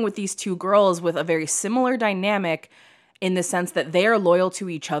dealing with these two girls with a very similar dynamic in the sense that they are loyal to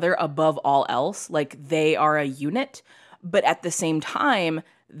each other above all else. Like, they are a unit. But at the same time,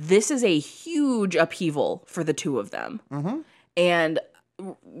 this is a huge upheaval for the two of them. And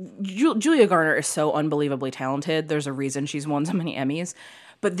Julia Garner is so unbelievably talented. There's a reason she's won so many Emmys.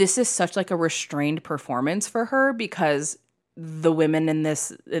 But this is such like a restrained performance for her because the women in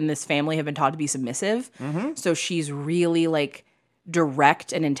this family have been taught to be submissive. So she's really like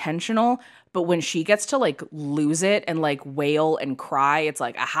direct and intentional. But when she gets to like lose it and like wail and cry, it's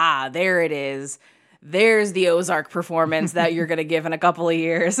like, aha, there it is. There's the Ozark performance that you're going to give in a couple of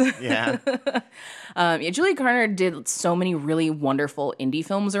years. Yeah. Julia Garner did so many really wonderful indie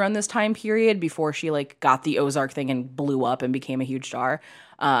films around this time period before she like got the Ozark thing and blew up and became a huge star.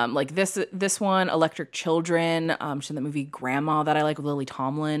 Like this one, Electric Children, she's in the movie Grandma that I like with Lily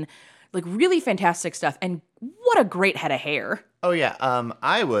Tomlin. Like really fantastic stuff. And what a great head of hair. Oh yeah.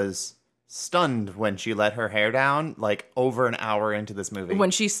 I was stunned when she let her hair down, like, over an hour into this movie.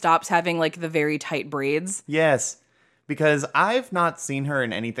 When she stops having, like, the very tight braids. Yes, because I've not seen her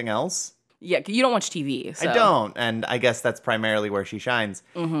in anything else. Yeah, you don't watch TV. So. I don't, and I guess that's primarily where she shines.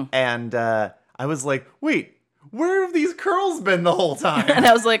 Mm-hmm. And I was like, wait, where have these curls been the whole time? And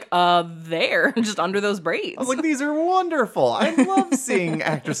I was like, there, just under those braids. I was like, these are wonderful. I love seeing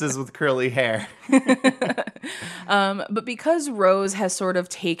actresses with curly hair. But because Rose has sort of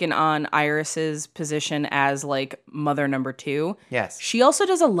taken on Iris's position as like mother number 2, Yes. she also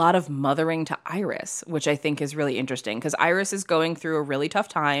does a lot of mothering to Iris, which I think is really interesting because Iris is going through a really tough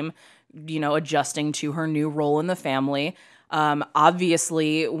time, adjusting to her new role in the family.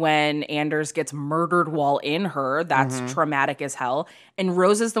 Obviously, when Anders gets murdered while in her, that's traumatic as hell. And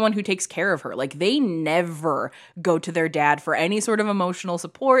Rose is the one who takes care of her. Like, they never go to their dad for any sort of emotional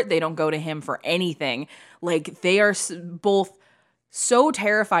support. They don't go to him for anything. Like, they are both so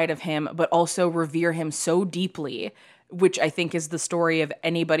terrified of him, but also revere him so deeply, which I think is the story of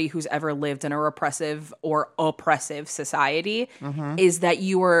anybody who's ever lived in a repressive or oppressive society, is that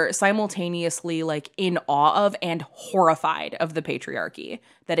you are simultaneously like in awe of and horrified of the patriarchy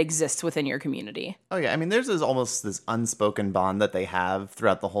that exists within your community. Oh, yeah. I mean, there's almost this unspoken bond that they have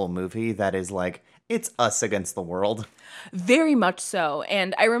throughout the whole movie that is like, it's us against the world. Very much so.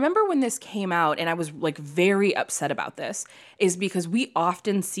 And I remember when this came out, and I was like very upset about this, is because we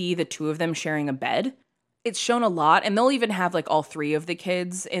often see the two of them sharing a bed. It's shown a lot, and they'll even have like all 3 of the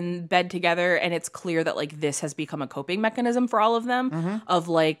kids in bed together, and it's clear that like this has become a coping mechanism for all of them of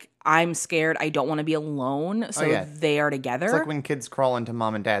like, I'm scared, I don't want to be alone, so they are together. It's like when kids crawl into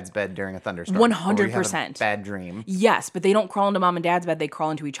mom and dad's bed during a thunderstorm. 100%. Or you have a bad dream. Yes, but they don't crawl into mom and dad's bed, they crawl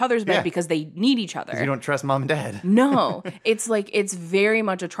into each other's bed because they need each other. You don't trust mom and dad. No, it's like, it's very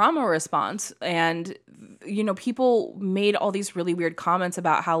much a trauma response. And, people made all these really weird comments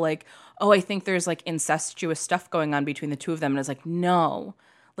about how like, oh, I think there's like incestuous stuff going on between the two of them. And it's like, no,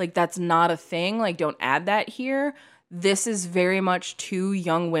 like that's not a thing. Like, don't add that here. This is very much 2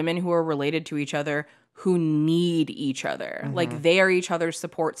 young women who are related to each other who need each other. Like, they are each other's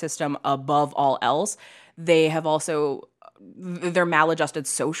support system above all else. They have also, they're maladjusted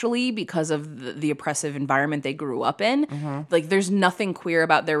socially because of the oppressive environment they grew up in. Like, there's nothing queer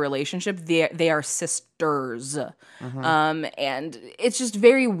about their relationship. They are sisters. And it's just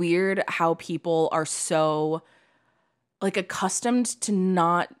very weird how people are so like accustomed to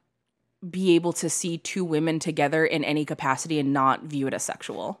not be able to see 2 women together in any capacity and not view it as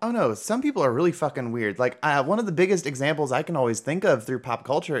sexual. Oh no, some people are really fucking weird. Like, one of the biggest examples I can always think of through pop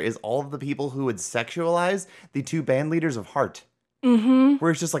culture is all of the people who would sexualize the 2 band leaders of Heart. Where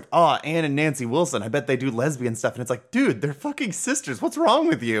it's just like, oh, Anne and Nancy Wilson, I bet they do lesbian stuff. And it's like, dude, they're fucking sisters. What's wrong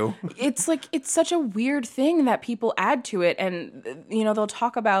with you? It's like, it's such a weird thing that people add to it. And, they'll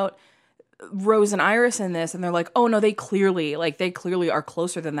talk about Rose and Iris in this, and they're like, oh no, they clearly are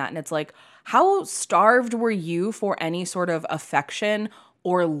closer than that. And it's like, how starved were you for any sort of affection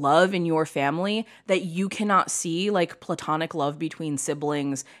or love in your family that you cannot see like platonic love between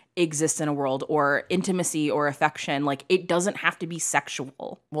siblings exists in a world, or intimacy or affection? Like, it doesn't have to be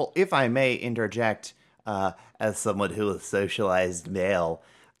sexual. Well, if I may interject, as someone who is socialized male,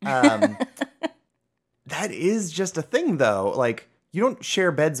 that is just a thing though. Like, you don't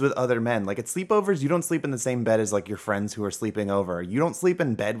share beds with other men. Like, at sleepovers, you don't sleep in the same bed as like your friends who are sleeping over. You don't sleep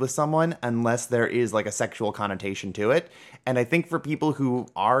in bed with someone unless there is like a sexual connotation to it. And I think for people who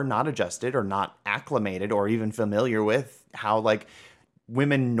are not adjusted or not acclimated or even familiar with how like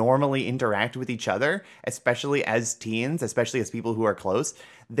women normally interact with each other, especially as teens, especially as people who are close,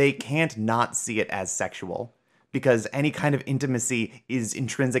 they can't not see it as sexual because any kind of intimacy is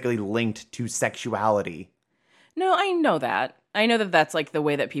intrinsically linked to sexuality. No, I know that. I know that that's like the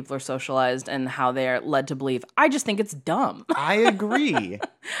way that people are socialized and how they're led to believe. I just think it's dumb. I agree.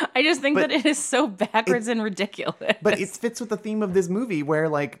 I just think that it is so backwards and ridiculous. But it fits with the theme of this movie where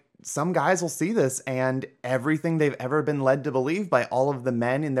like some guys will see this and everything they've ever been led to believe by all of the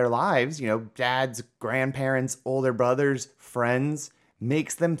men in their lives, dads, grandparents, older brothers, friends,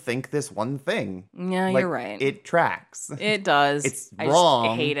 makes them think this one thing. Yeah, like, you're right. It tracks. It does. It's I wrong.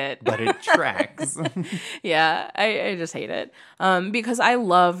 Just hate it. But it tracks. Yeah, I just hate it. Because I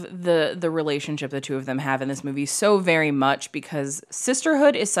love the relationship the 2 of them have in this movie so very much, because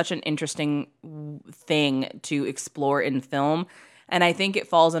sisterhood is such an interesting thing to explore in film. And I think it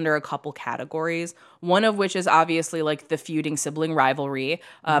falls under a couple categories, one of which is obviously like the feuding sibling rivalry.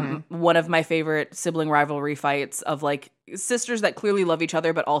 One of my favorite sibling rivalry fights of like sisters that clearly love each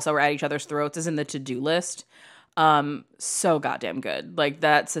other but also are at each other's throats is in The To-Do List. So goddamn good. Like,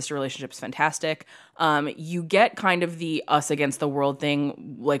 that sister relationship is fantastic. You get kind of the us against the world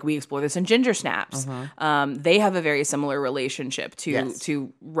thing. Like, we explore this in Ginger Snaps. They have a very similar relationship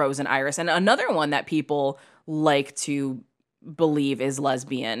to Rose and Iris. And another one that people like to believe is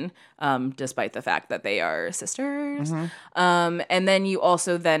lesbian, despite the fact that they are sisters. And then you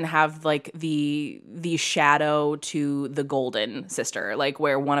also then have like the shadow to the golden sister, like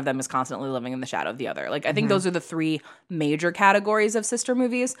where one of them is constantly living in the shadow of the other. Like, I think those are the three major categories of sister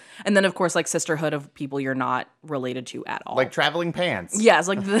movies. And then of course like sisterhood of people you're not related to at all. Like Traveling Pants. Yes,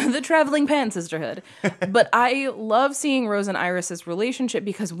 like the traveling pan sisterhood. But I love seeing Rose and Iris's relationship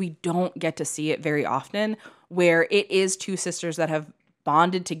because we don't get to see it very often, where it is two sisters that have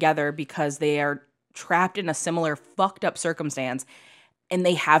bonded together because they are trapped in a similar fucked up circumstance and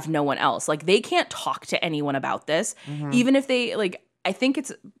they have no one else. Like, they can't talk to anyone about this. Even if they, like, I think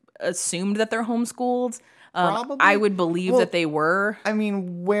it's assumed that they're homeschooled. Probably. I would believe that they were. I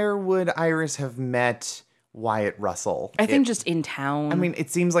mean, where would Iris have met Wyatt Russell? I think just in town. I mean, it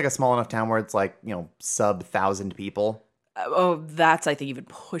seems like a small enough town where it's like, you know, sub 1,000 people. Oh, that's, I think, even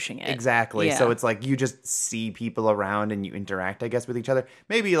pushing it. Exactly. Yeah. So it's like you just see people around and you interact, I guess, with each other.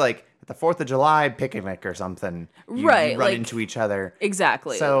 Maybe like at the 4th of July picnic or something. You Right, run like- into each other.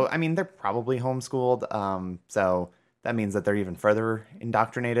 Exactly. So, I mean, they're probably homeschooled. So that means that they're even further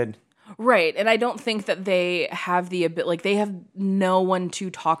indoctrinated. Right. And I don't think that they have the ability, like, they have no one to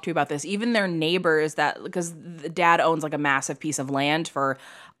talk to about this. Even their neighbors, that, because the dad owns like a massive piece of land for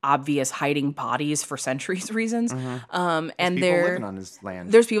obvious hiding bodies for centuries reasons. And People they're living on his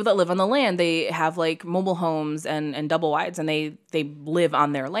land. there's people that live on the land. They have like mobile homes and double wides, and they live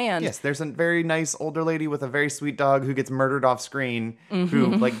on their land. Yes, there's a very nice older lady with a very sweet dog who gets murdered off screen,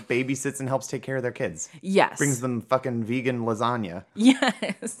 who like babysits and helps take care of their kids. Yes. Brings them fucking vegan lasagna.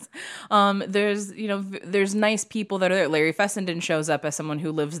 Yes. There's nice people that are there. Larry Fessenden shows up as someone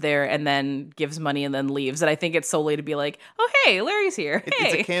who lives there and then gives money and then leaves. And I think it's solely to be like, oh, hey, Larry's here. It's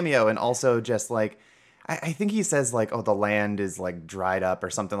Hey. a cameo, and also just like I think he says like, oh, the land is like dried up or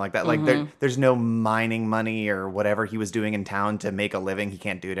something like that. Like there's no mining money or whatever he was doing in town to make a living. He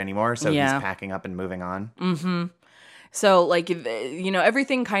can't do it anymore, so Yeah. he's packing up and moving on. So, like,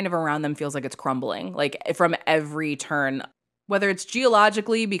 everything kind of around them feels like it's crumbling, like, from every turn, whether it's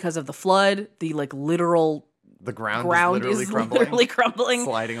geologically because of the flood, the, like, literal The ground is is literally crumbling.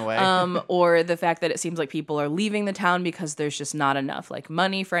 sliding away. Or the fact that it seems like people are leaving the town because there's just not enough, like,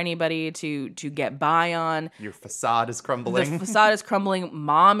 money for anybody to get by on. Your facade is The crumbling. facade is crumbling.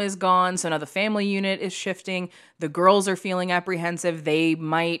 Mom is gone, so now the family unit is shifting. The girls are feeling apprehensive. They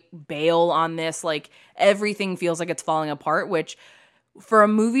might bail on this. Like, everything feels like it's falling apart, which for a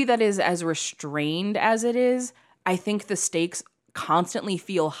movie that is as restrained as it is, I think the stakes constantly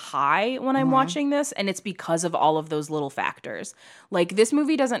feel high when I'm watching this, and it's because of all of those little factors. Like, this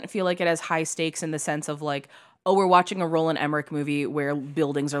movie doesn't feel like it has high stakes in the sense of like, oh, we're watching a Roland Emmerich movie where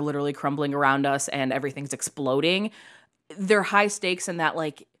buildings are literally crumbling around us and everything's exploding. They're high stakes in that,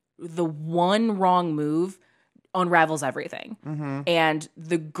 like, the one wrong move unravels everything. And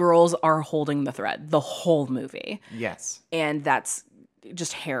the girls are holding the thread the whole movie. Yes. And that's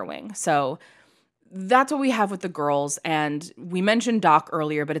just harrowing. So that's what we have with the girls. And we mentioned Doc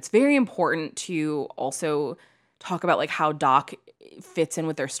earlier, but it's very important to also talk about like how Doc fits in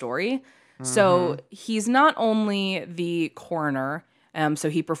with their story. So he's not only the coroner, so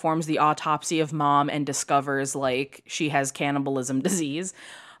he performs the autopsy of Mom and discovers like she has cannibalism disease.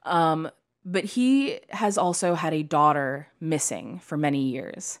 But he has also had a daughter missing for many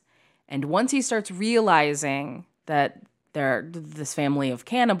years. And once he starts realizing that they're this family of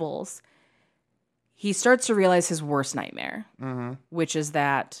cannibals, he starts to realize his worst nightmare, which is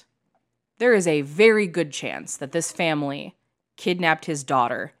that there is a very good chance that this family kidnapped his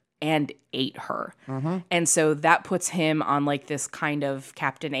daughter and ate her. And so that puts him on like this kind of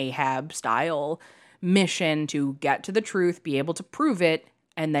Captain Ahab style mission to get to the truth, be able to prove it,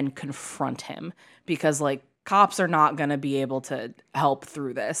 and then confront him, because like cops are not going to be able to help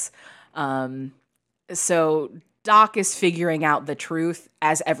through this. So Doc is figuring out the truth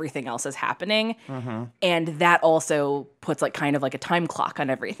as everything else is happening. And that also puts like kind of like a time clock on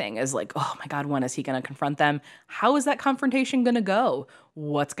everything, is like, oh my God, when is he going to confront them? How is that confrontation going to go?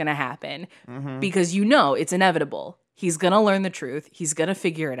 What's going to happen? Because it's inevitable. He's going to learn the truth. He's going to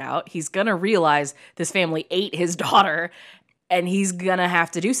figure it out. He's going to realize this family ate his daughter, and he's going to have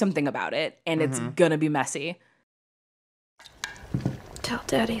to do something about it. And it's going to be messy. Tell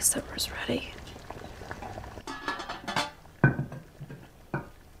Daddy supper's ready.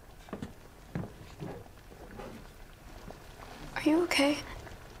 Are you okay?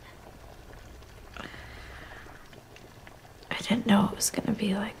 didn't know it was gonna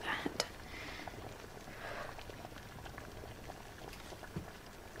be like that.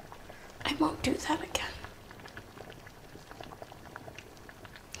 I won't do that again.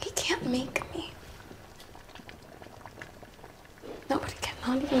 He can't make me. Nobody can,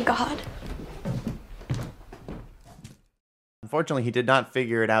 not even God. Unfortunately, he did not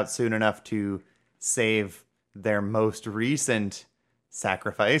figure it out soon enough to save their most recent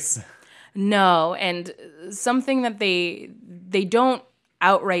sacrifice. No, and something that they don't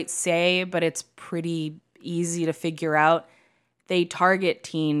outright say, but it's pretty easy to figure out. They target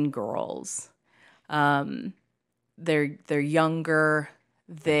teen girls. They're younger.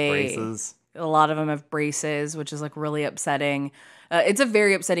 Braces. A lot of them have braces, which is like really upsetting. It's a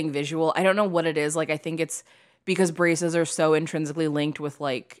very upsetting visual. I don't know what it is. Like, I think it's because braces are so intrinsically linked with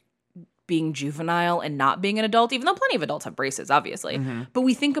like being juvenile and not being an adult, even though plenty of adults have braces, obviously. But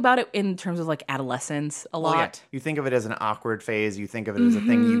we think about it in terms of like adolescence a lot. Well, yeah. You think of it as an awkward phase. You think of it as a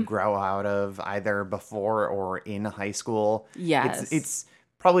thing you grow out of either before or in high school. Yes. It's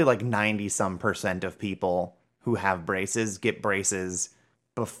probably like 90% of people who have braces get braces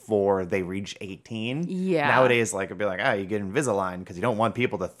before they reach 18. Yeah. Nowadays, like, it'd be like, you get Invisalign because you don't want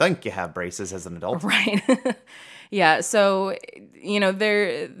people to think you have braces as an adult. Right. Yeah. So,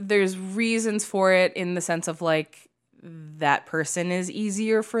 there's reasons for it in the sense of like that person is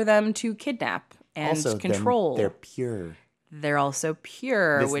easier for them to kidnap and Also, control. they're pure. They're also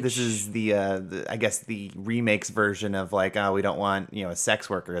pure, This is the I guess the remakes version of like, we don't want, a sex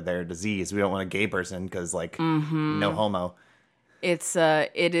worker, they're a disease. We don't want a gay person because like no homo.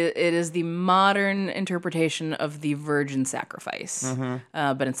 it is the modern interpretation of the virgin sacrifice.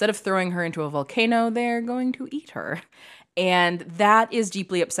 But instead of throwing her into a volcano, they're going to eat her. And that is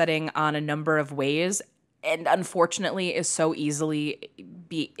deeply upsetting on a number of ways. And unfortunately is so easily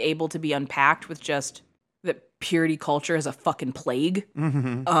be able to be unpacked with just that purity culture is a fucking plague.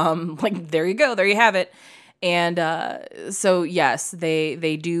 Like, there you go. There you have it. And so, yes,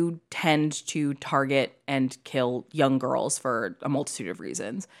 they do tend to target and kill young girls for a multitude of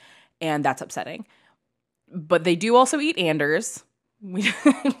reasons. And that's upsetting. But they do also eat Anders. We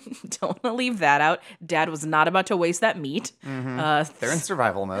don't want to leave that out. Dad was not about to waste that meat. They're in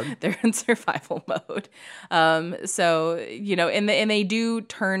survival mode. They're in survival mode. So, and they do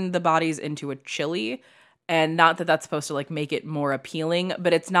turn the bodies into a chili. And not that that's supposed to, like, make it more appealing.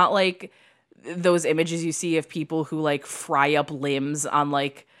 But it's not like those images you see of people who like fry up limbs on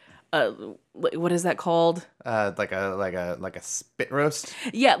like what is that called? Like a spit roast.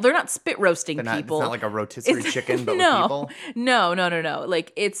 Yeah, they're not spit roasting People. people. It's not like a rotisserie chicken, but with people. No.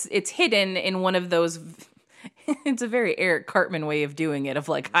 Like it's hidden in one of those. It's a very Eric Cartman way of doing it, of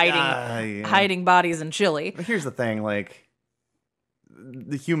like hiding bodies in chili. But here's the thing, like,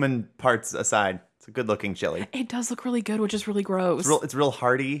 the human parts aside, it's a good looking chili. It does look really good, which is really gross. It's real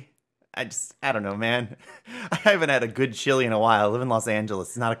hearty. I don't know, man. I haven't had a good chili in a while. I live in Los Angeles.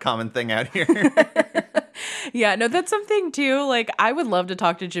 It's not a common thing out here. Yeah, no, that's something too. Like, I would love to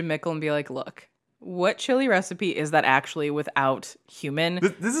talk to Jim Mickle and be like, look, what chili recipe is that actually without human?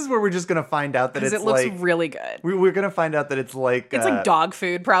 This is where we're just going to find out that it's it looks like, really good. We're going to find out that it's like dog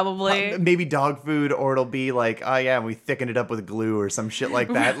food, probably. Maybe dog food, or it'll be like, oh yeah, we thickened it up with glue or some shit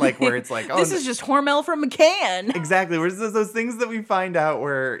like that. Like, where it's like, oh, this is just Hormel from McCann. Exactly. Whereas those things that we find out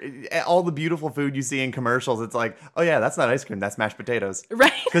where all the beautiful food you see in commercials, it's like, oh yeah, that's not ice cream, that's mashed potatoes.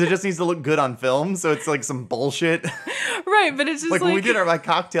 Right. Because it just needs to look good on film, so it's like some bullshit. Right, but it's just like when we did my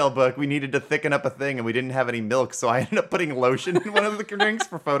cocktail book, we needed to thicken up a thing and we didn't have any milk, so I ended up putting lotion in one of the drinks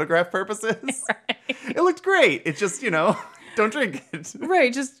for photograph purposes. Right. It looked great. It's just, don't drink it.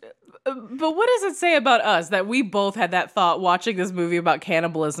 Right, just... But what does it say about us that we both had that thought watching this movie about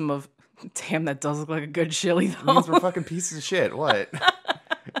cannibalism of, damn, that does look like a good chili, though. It means we're fucking pieces of shit. What?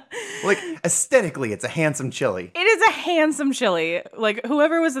 Like, aesthetically, it's a handsome chili. It is a handsome chili. Like,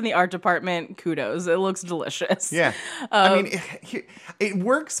 whoever was in the art department, kudos. It looks delicious. Yeah. I mean, it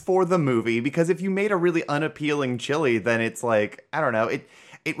works for the movie, because if you made a really unappealing chili, then it's like, I don't know,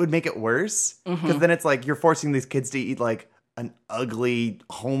 it would make it worse. Because then it's like you're forcing these kids to eat, like, an ugly,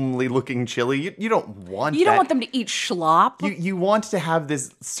 homely looking chili. You don't want You don't want them to eat schlop. You want to have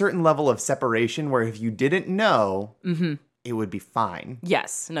this certain level of separation where if you didn't know... it would be fine.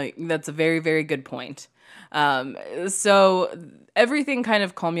 Yes. No, that's a very, very good point. So everything kind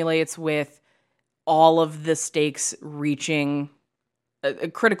of culminates with all of the stakes reaching a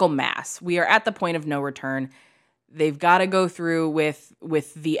critical mass. We are at the point of no return. They've got to go through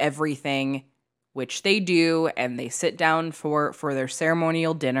with the everything, which they do, and they sit down for their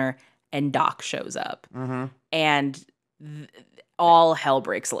ceremonial dinner, and Doc shows up. And all hell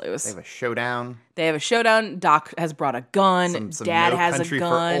breaks loose. They have a showdown. Doc has brought a gun. Some Dad No has Country a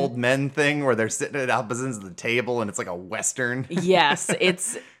gun. for Old Men thing where they're sitting at opposite ends of the table and it's like a Western. Yes,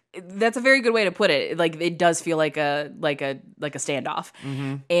 that's a very good way to put it. Like it does feel like a standoff.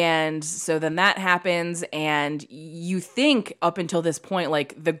 Mm-hmm. And so then that happens, and you think up until this point,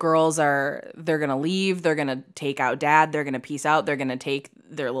 like the girls they're gonna leave, they're gonna take out Dad, they're gonna peace out, they're gonna take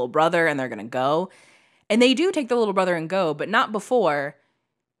their little brother, and they're gonna go. And they do take the little brother and go, but not before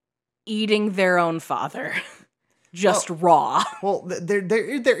eating their own father. Just raw. Well,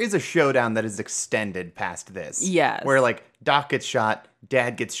 there is a showdown that is extended past this. Yes. Where like Doc gets shot,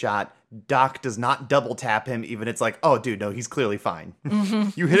 Dad gets shot. Doc does not double tap him. Even it's like, oh, dude, no, he's clearly fine.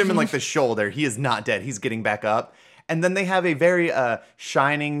 You hit him in like the shoulder. He is not dead. He's getting back up. And then they have a very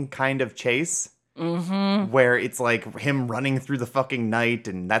Shining kind of chase. Where it's like him running through the fucking night,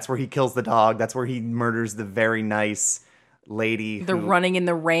 and that's where he kills the dog. That's where he murders the very nice lady. They're running in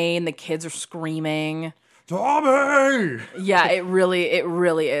the rain. The kids are screaming. Tommy! Yeah, it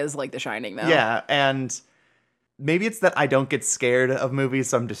really is like The Shining, though. Yeah, and maybe it's that I don't get scared of movies,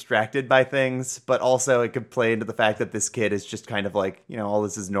 so I'm distracted by things, but also it could play into the fact that this kid is just kind of like, you know, all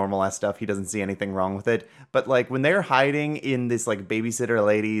this is normal ass stuff. He doesn't see anything wrong with it. But like when they're hiding in this like babysitter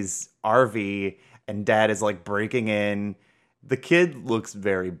lady's RV and Dad is like breaking in, the kid looks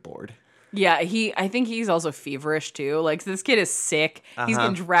very bored. Yeah, I think he's also feverish too. Like this kid is sick. He's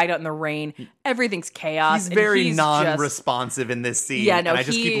getting dragged out in the rain. Everything's chaos. He's and very non-responsive in this scene. Yeah, no, and I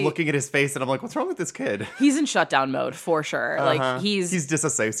just keep looking at his face and I'm like, what's wrong with this kid? He's in shutdown mode for sure. Like He's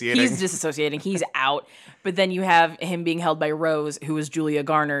disassociating. He's disassociating. He's out. But then you have him being held by Rose, who is Julia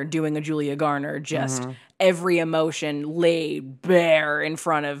Garner, doing a Julia Garner, just every emotion laid bare in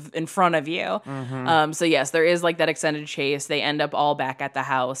front of you. So yes, there is like that extended chase. They end up all back at the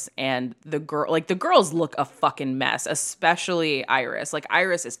house, and the girls look a fucking mess, especially Iris. Like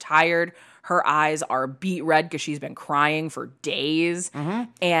Iris is tired. Her eyes are beet red because she's been crying for days,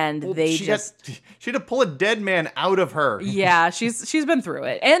 and she had to pull a dead man out of her. Yeah, she's been through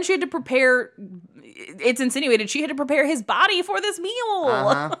it, and she had to prepare. It's insinuated she had to prepare his body for this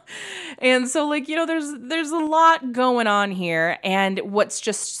meal, and so like you know, there's a lot going on here, and what's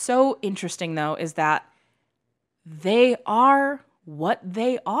just so interesting though is that they are what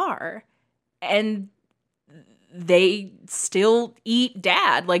they are, and they still eat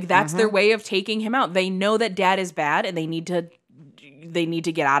Dad. Like that's their way of taking him out. They know that Dad is bad and they need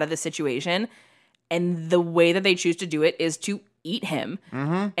to get out of the situation. And the way that they choose to do it is to eat him.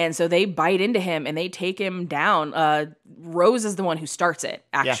 And so they bite into him and they take him down. Rose is the one who starts it,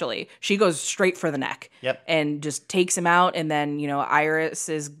 actually. Yeah. She goes straight for the neck. Yep. And just takes him out. And then, you know, Iris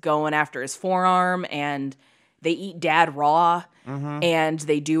is going after his forearm and they eat Dad raw. And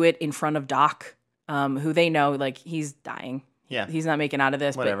they do it in front of Doc. Who they know, like, he's dying. Yeah. He's not making out of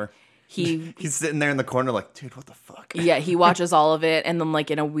this. Whatever. But he's sitting there in the corner like, dude, what the fuck? Yeah, he watches all of it. And then, like,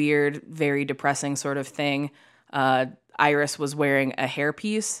 in a weird, very depressing sort of thing, Iris was wearing a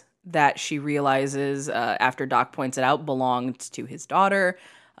hairpiece that she realizes, after Doc points it out, belonged to his daughter.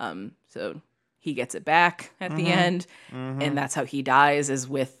 So he gets it back at the end. And that's how he dies, is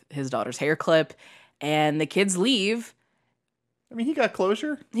with his daughter's hair clip. And the kids leave. I mean, he got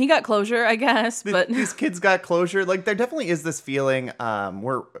closure. He got closure, I guess. But these kids got closure. Like, there definitely is this feeling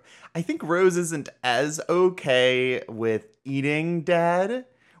where I think Rose isn't as okay with eating Dad,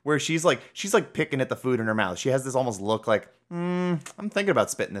 where she's like picking at the food in her mouth. She has this almost look like, I'm thinking about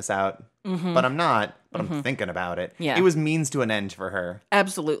spitting this out, but I'm not. But I'm thinking about it. Yeah. It was means to an end for her.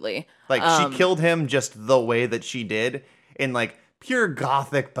 Absolutely. Like, she killed him just the way that she did in, like, pure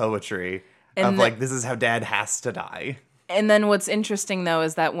gothic poetry of, like, this is how Dad has to die. And then what's interesting, though,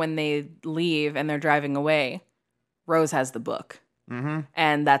 is that when they leave and they're driving away, Rose has the book.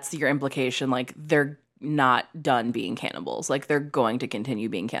 And that's your implication. Like, they're not done being cannibals. Like, they're going to continue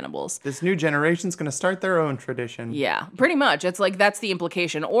being cannibals. This new generation's going to start their own tradition. Yeah, pretty much. It's like, that's the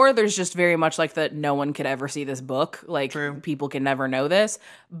implication. Or there's just very much like that no one could ever see this book. Like, people can never know this.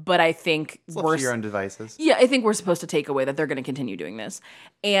 But I think it's left to your own devices. Yeah, I think we're supposed to take away that they're going to continue doing this.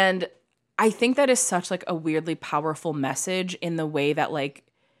 And I think that is such like a weirdly powerful message in the way that, like,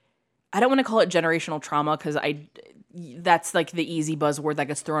 I don't want to call it generational trauma because that's like the easy buzzword that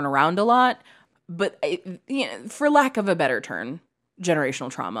gets thrown around a lot, but for lack of a better term,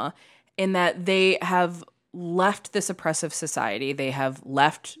 generational trauma, in that they have left this oppressive society. They have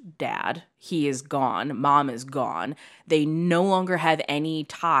left Dad. He is gone. Mom is gone. They no longer have any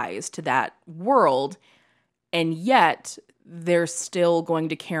ties to that world, and yet they're still going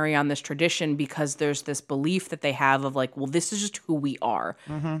to carry on this tradition because there's this belief that they have of like, well, this is just who we are.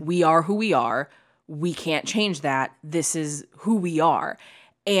 We are who we are. we can't change that. This is who we are.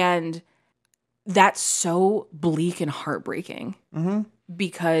 And that's so bleak and heartbreaking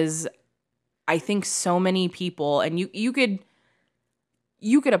because I think so many people, and you could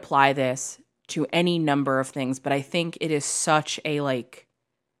apply this to any number of things, but I think it is such a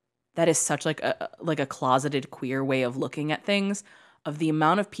that is such like a closeted queer way of looking at things, of the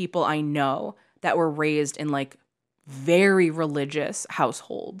amount of people I know that were raised in like very religious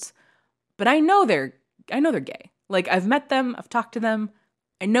households, but I know they're gay. Like, I've met them, I've talked to them,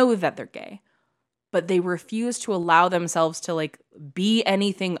 I know that they're gay, but they refuse to allow themselves to like be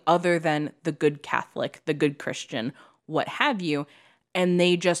anything other than the good Catholic, the good Christian, what have you. And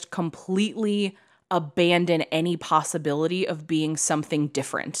they just completely abandon any possibility of being something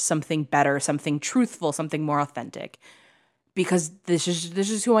different, something better, something truthful, something more authentic. Because this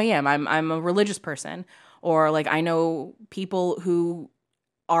is who I am. I'm a religious person. Or like, I know people who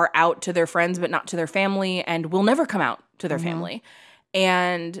are out to their friends but not to their family and will never come out to their family.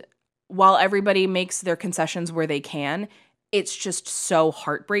 And while everybody makes their concessions where they can, it's just so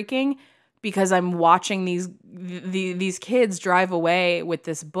heartbreaking because I'm watching these kids drive away with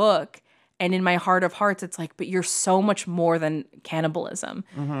this book, and in my heart of hearts, it's like, but you're so much more than cannibalism.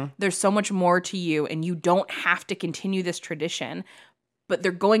 There's so much more to you, and you don't have to continue this tradition, but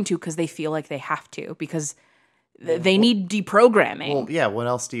they're going to because they feel like they have to, because they need deprogramming. Well, yeah, what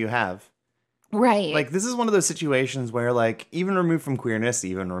else do you have? Right. Like, this is one of those situations where, like, even removed from queerness,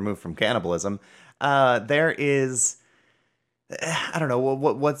 even removed from cannibalism, there is, I don't know,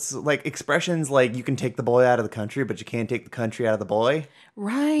 what's, like, expressions like, you can take the boy out of the country, but you can't take the country out of the boy.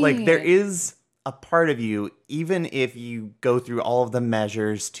 Right. Like, there is a part of you, even if you go through all of the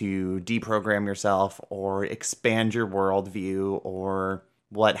measures to deprogram yourself or expand your worldview or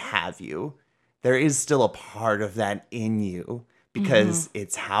what have you, there is still a part of that in you. Because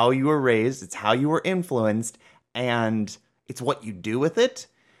it's how you were raised, it's how you were influenced, and it's what you do with it.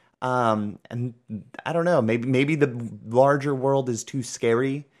 And I don't know, maybe the larger world is too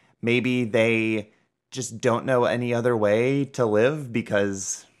scary. Maybe they just don't know any other way to live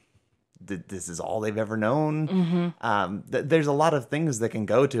because this is all they've ever known. There's a lot of things that can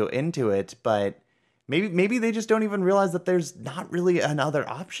go into it, but maybe they just don't even realize that there's not really another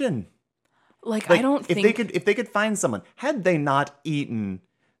option. Like, I don't think... If they could find someone, had they not eaten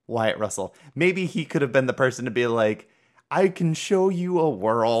Wyatt Russell, maybe he could have been the person to be like, I can show you a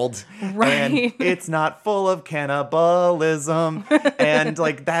world. Right. And it's not full of cannibalism and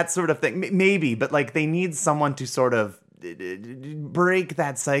like that sort of thing. Maybe, but like they need someone to sort of break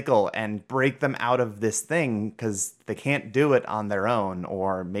that cycle and break them out of this thing because they can't do it on their own,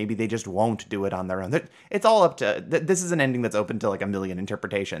 or maybe they just won't do it on their own. It's all up to, this is an ending that's open to like a million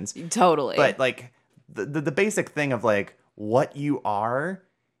interpretations. Totally. But like the basic thing of like what you are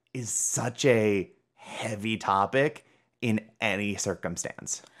is such a heavy topic in any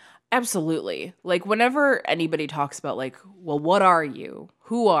circumstance. Absolutely. Like, whenever anybody talks about like, well, what are you?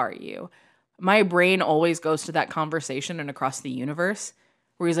 Who are you? My brain always goes to that conversation and across the universe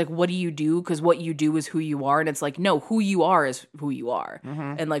where he's like, what do you do? Because what you do is who you are. And it's like, no, who you are is who you are.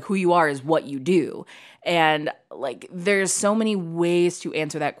 And like, who you are is what you do. And like, there's so many ways to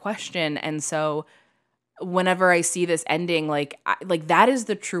answer that question. And so whenever I see this ending, like that is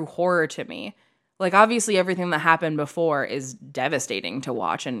the true horror to me. Like, obviously everything that happened before is devastating to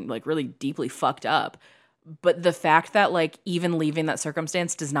watch and like really deeply fucked up. But the fact that like even leaving that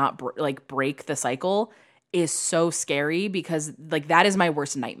circumstance does not break the cycle is so scary, because like that is my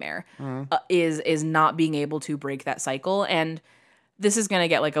worst nightmare, is not being able to break that cycle. And this is going to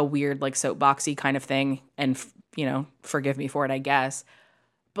get like a weird like soapboxy kind of thing, and forgive me for it, I guess.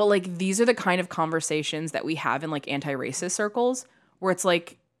 But like, these are the kind of conversations that we have in like anti-racist circles where it's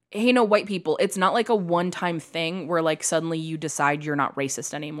like, hey, no, white people, it's not like a one-time thing where like suddenly you decide you're not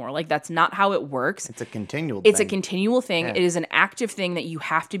racist anymore. Like, that's not how it works. It's a continual thing. It's a continual thing. Yeah. It is an active thing that you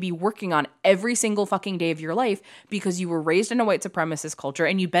have to be working on every single fucking day of your life, because you were raised in a white supremacist culture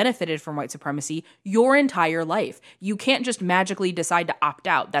and you benefited from white supremacy your entire life. You can't just magically decide to opt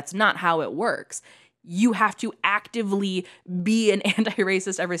out. That's not how it works. You have to actively be an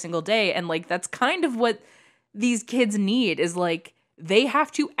anti-racist every single day. And like, that's kind of what these kids need, is like, they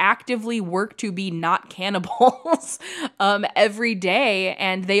have to actively work to be not cannibals every day.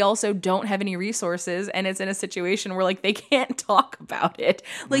 And they also don't have any resources. And it's in a situation where like they can't talk about it.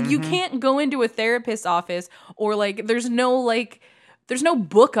 Like, you can't go into a therapist's office, or like there's no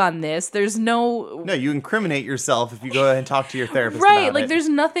book on this. There's no, you incriminate yourself if you go ahead and talk to your therapist right. about Like it. There's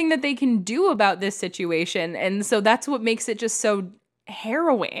nothing that they can do about this situation. And so that's what makes it just so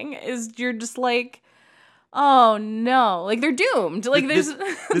harrowing, is you're just like, oh no, like they're doomed. Like This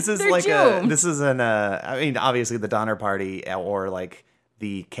is they're like doomed. I mean, obviously the Donner Party or like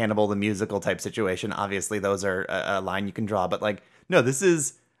the Cannibal the Musical type situation. Obviously, those are a line you can draw. But like, no, this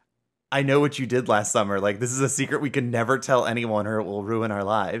is. I know what you did last summer. Like, this is a secret we can never tell anyone, or it will ruin our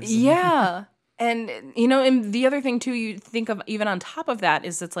lives. Yeah. And, you know, and the other thing, too, you think of even on top of that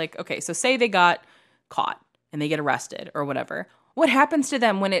is it's like, okay, so say they got caught and they get arrested or whatever. What happens to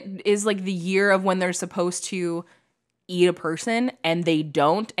them when it is like the year of when they're supposed to eat a person and they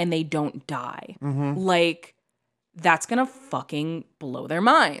don't die? Like, that's going to fucking blow their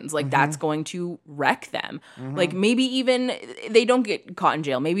minds. Like, that's going to wreck them. Like, maybe even they don't get caught in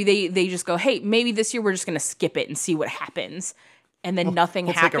jail. Maybe they just go, hey, maybe this year we're just going to skip it and see what happens. And then nothing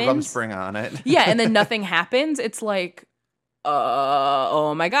We'll happens. take a Rumspringa on it. Yeah, and then nothing happens. It's like,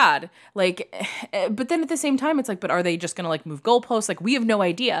 oh my God. Like, but then at the same time, it's like, but are they just going to like move goalposts? Like, we have no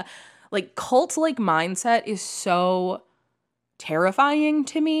idea. Like, cult-like mindset is so terrifying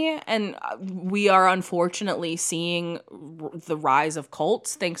to me. And we are unfortunately seeing the rise of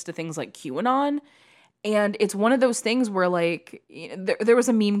cults thanks to things like QAnon. And it's one of those things where like, there was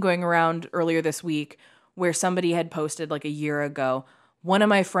a meme going around earlier this week where somebody had posted like a year ago, one of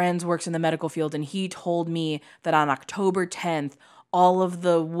my friends works in the medical field and he told me that on October 10th, all of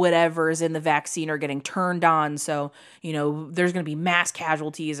the whatevers in the vaccine are getting turned on. So, you know, there's going to be mass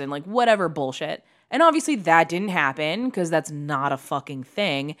casualties and like whatever bullshit. And obviously that didn't happen because that's not a fucking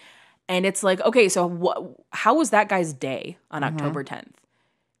thing. And it's like, okay, so how was that guy's day on October 10th?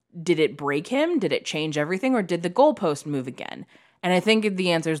 Did it break him? Did it change everything? Or did the goalpost move again? And I think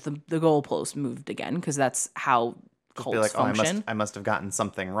the answer is the goalpost moved again because that's how cults Be like, function. I must have gotten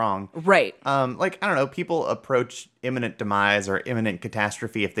something wrong. Right. Like, I don't know, people approach imminent demise or imminent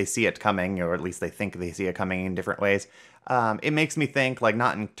catastrophe if they see it coming, or at least they think they see it coming in different ways. It makes me think, like,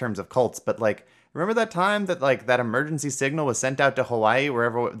 not in terms of cults, but like, remember that time that like that emergency signal was sent out to Hawaii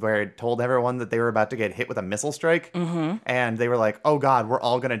where it told everyone that they were about to get hit with a missile strike? And they were like, oh God, we're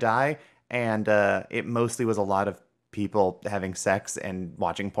all going to die. And it mostly was a lot of people having sex and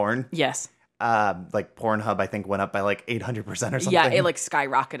watching porn. Yes. Like Pornhub, I think, went up by like 800% or something. Yeah, it like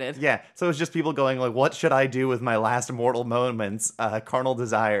skyrocketed. Yeah, so it was just people going like, what should I do with my last mortal moments? Carnal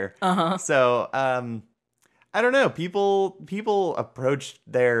desire. So, I don't know. People approach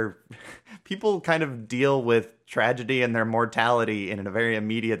people kind of deal with tragedy and their mortality in a very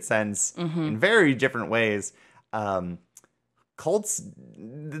immediate sense in very different ways. Cults,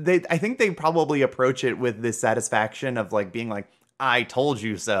 I think they probably approach it with this satisfaction of like being like, I told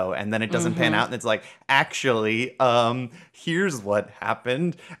you so, and then it doesn't pan out, and it's like, actually, here's what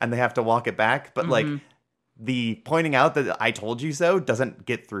happened, and they have to walk it back. But like, the pointing out that I told you so doesn't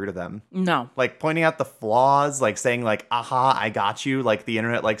get through to them. No. Like, pointing out the flaws, like saying like, aha, I got you, like the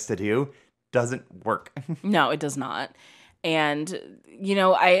internet likes to do, doesn't work. No, it does not. And, you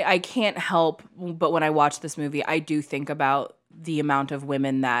know, I can't help, but when I watch this movie, I do think about the amount of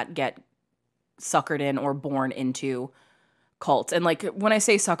women that get suckered in or born into cults. And like, when I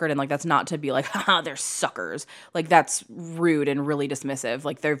say suckered in, like, that's not to be like, haha, they're suckers. Like, that's rude and really dismissive.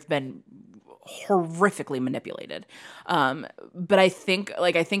 Like, they've been horrifically manipulated. But I think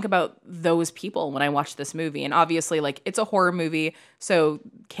about those people when I watch this movie. And obviously, like, it's a horror movie, so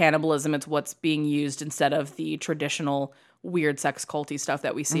cannibalism, it's what's being used instead of the traditional weird sex culty stuff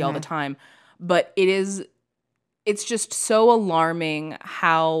that we see all the time. But it's just so alarming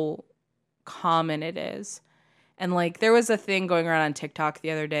how common it is. And like, there was a thing going around on TikTok the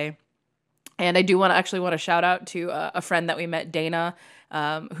other day, and I do want to shout out to a friend that we met, Dana,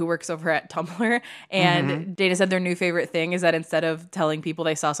 who works over at Tumblr. And Dana said their new favorite thing is that instead of telling people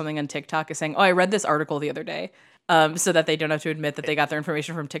they saw something on TikTok, is saying, oh, I read this article the other day. So that they don't have to admit that they got their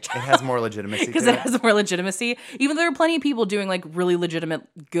information from TikTok. It has more legitimacy. Because it has more legitimacy. Even though there are plenty of people doing like really legitimate,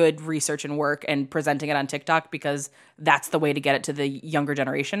 good research and work and presenting it on TikTok because that's the way to get it to the younger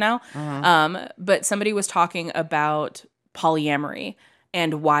generation now. But somebody was talking about polyamory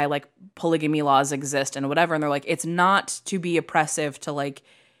and why like polygamy laws exist and whatever. And they're like, it's not to be oppressive to like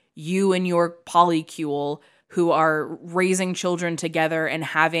you and your polycule who are raising children together and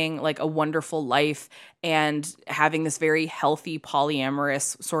having like a wonderful life and having this very healthy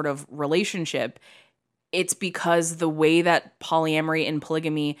polyamorous sort of relationship. It's because the way that polyamory and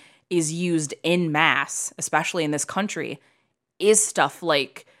polygamy is used in mass, especially in this country, is stuff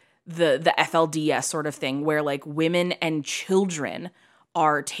like the FLDS sort of thing, where like women and children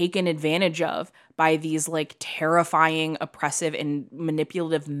are taken advantage of by these like terrifying, oppressive, and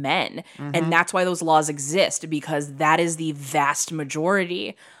manipulative men. And that's why those laws exist, because that is the vast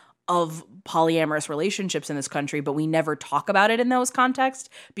majority of polyamorous relationships in this country, but we never talk about it in those contexts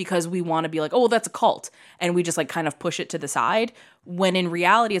because we want to be like, oh, well, that's a cult. And we just like kind of push it to the side. When in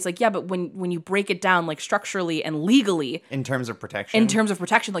reality, it's like, yeah, but when you break it down like structurally and legally, In terms of protection.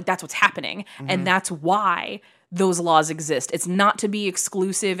 like that's what's happening. And that's why those laws exist. It's not to be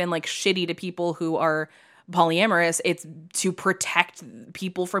exclusive and like shitty to people who are polyamorous. It's to protect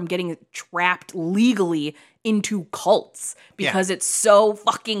people from getting trapped legally into cults because it's so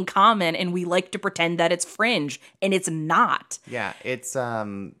fucking common and we like to pretend that it's fringe and it's not. Yeah, it's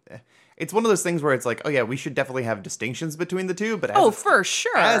one of those things where it's like, oh yeah, we should definitely have distinctions between the two, but For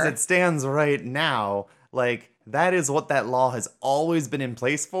sure. as it stands right now, like that is what that law has always been in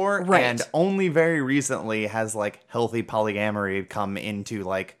place for, Right. and only very recently has like healthy polyamory come into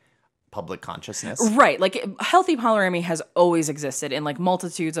like public consciousness. Right. Like healthy polyamory has always existed in like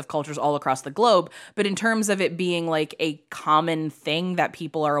multitudes of cultures all across the globe. But in terms of it being like a common thing that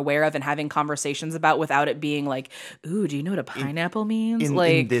people are aware of and having conversations about without it being like, ooh, do you know what a pineapple means?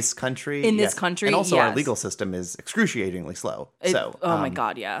 In this country. in this country, And also our yes. legal system is excruciatingly slow. Oh my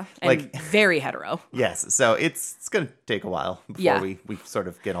God, yeah. And like- very hetero. Yes, so it's going to take a while before Yeah. we sort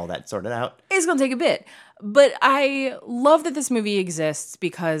of get all that sorted out. It's going to take a bit. But I love that this movie exists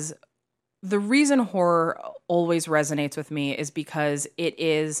because the reason horror always resonates with me is because it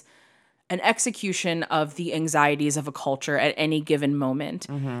is an execution of the anxieties of a culture at any given moment.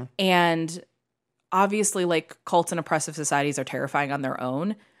 And obviously, like, cults and oppressive societies are terrifying on their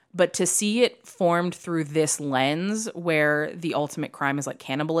own. But to see it formed through this lens where the ultimate crime is like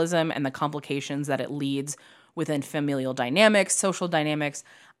cannibalism and the complications that it leads within familial dynamics, social dynamics,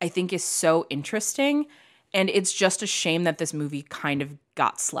 I think is so interesting. And it's just a shame that this movie kind of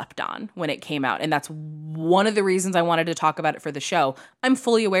got slept on when it came out. And that's one of the reasons I wanted to talk about it for the show. I'm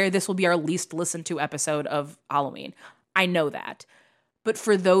fully aware this will be our least listened to episode of Halloween. I know that. But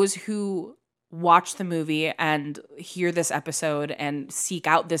for those who watch the movie and hear this episode and seek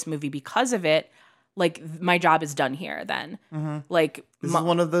out this movie because of it, like my job is done here then. Like This is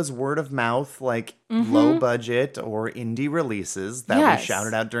one of those word of mouth, like low budget or indie releases that Yes. we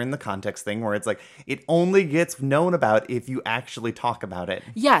shouted out during the context thing, where it's like it only gets known about if you actually talk about it.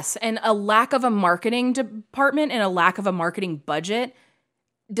 yes, and a lack of a marketing department and a lack of a marketing budget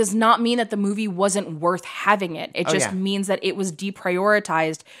does not mean that the movie wasn't worth having it. It just yeah. means that it was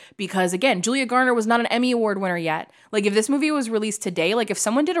deprioritized because, again, Julia Garner was not an Emmy Award winner yet. Like, if this movie was released today, like, if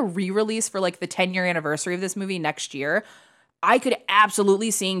someone did a re-release for, like, the 10-year anniversary of this movie next year, I could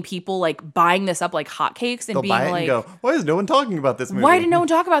absolutely seeing people, like, buying this up like hotcakes and They'll being buy it like, and go, why is no one talking about this movie? why did no one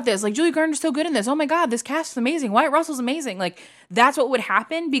talk about this? Like, Julia Garner's so good in this. Oh my God, this cast is amazing. Wyatt Russell's amazing. Like, that's what would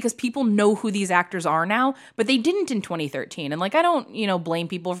happen because people know who these actors are now, but they didn't in 2013. And like, I don't, blame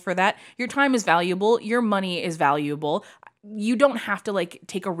people for that. Your time is valuable. Your money is valuable. You don't have to like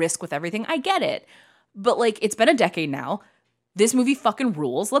take a risk with everything. I get it. But like, it's been a decade now. This movie fucking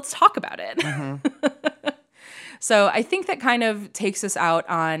rules. Let's talk about it. So I think that kind of takes us out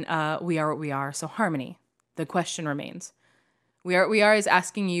on We Are What We Are. So Harmony, the question remains. We Are What We Are is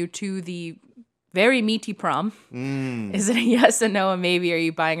asking you to the very meaty prom. Is it a yes, a no, a maybe? Are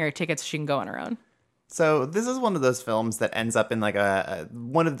you buying her tickets so she can go on her own? So this is one of those films that ends up in like a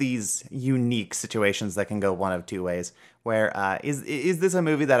one of these unique situations that can go one of two ways. Where is this a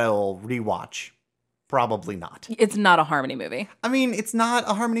movie that I'll rewatch? Probably not. It's not a Harmony movie. I mean, it's not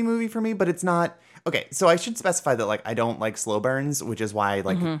a Harmony movie for me, but it's not. Okay, so I should specify that like I don't like slow burns, which is why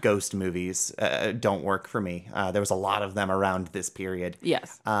like ghost movies don't work for me. There was a lot of them around this period.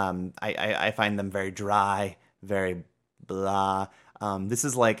 Yes. I find them very dry, very blah. This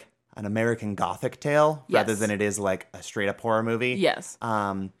is like an American Gothic tale rather Yes. than it is like a straight up horror movie. Yes.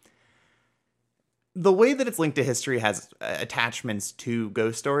 The way that it's linked to history has attachments to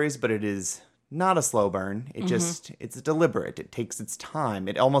ghost stories, but it is not a slow burn. It just, it's deliberate. It takes its time.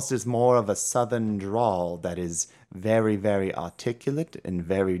 It almost is more of a southern drawl that is very, very articulate and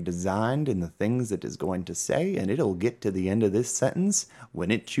very designed in the things it is going to say, and it'll get to the end of this sentence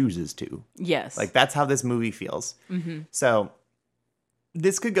when it chooses to. Yes. Like, that's how this movie feels. So,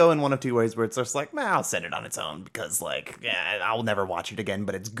 this could go in one of two ways where it's just like, I'll set it on its own because, like, yeah, I'll never watch it again,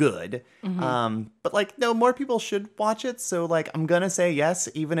 but it's good. But, like, no, more people should watch it. So, like, I'm going to say yes,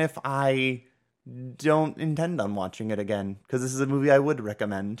 even if I don't intend on watching it again, because this is a movie I would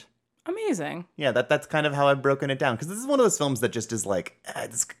recommend. Amazing. Yeah, that's kind of how I've broken it down, because this is one of those films that just is like,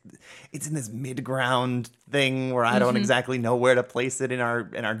 it's in this mid-ground thing where I don't exactly know where to place it in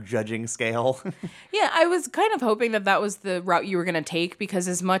our judging scale. Yeah, I was kind of hoping that was the route you were going to take because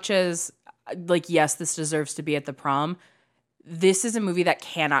as much as, like, yes, this deserves to be at the prom, this is a movie that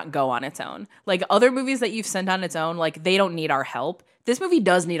cannot go on its own. Like, other movies that you've sent on its own, like, they don't need our help. this movie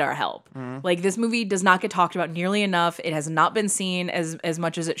does need our help. Like, this movie does not get talked about nearly enough. It has not been seen as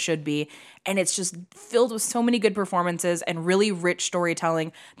much as it should be. And it's just filled with so many good performances and really rich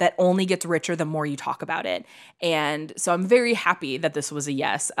storytelling that only gets richer the more you talk about it. And so I'm very happy that this was a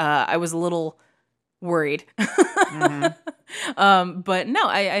yes. I was a little worried. But no,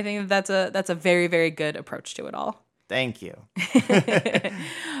 I think that's a very, very good approach to it all. Thank you.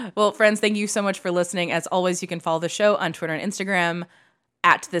 Well, friends, thank you so much for listening. As always, you can follow the show on Twitter and Instagram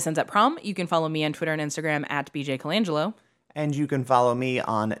at This Ends at Prom. You can follow me on Twitter and Instagram at BJ Colangelo. And you can follow me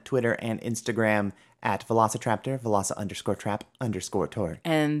on Twitter and Instagram at Velocitraptor, Veloci_trap_tour.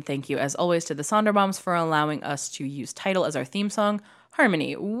 And thank you, as always, to the Sonderbombs for allowing us to use Tidal as our theme song.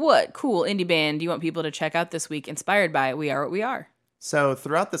 Harmony, what cool indie band do you want people to check out this week inspired by We Are What We Are? So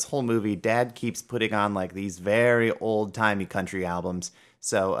throughout this whole movie, Dad keeps putting on like these very old-timey country albums.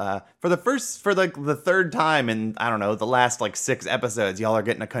 So for the third time in, I don't know, the last like 6 episodes, y'all are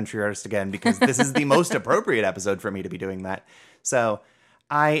getting a country artist again because this is the most appropriate episode for me to be doing that. So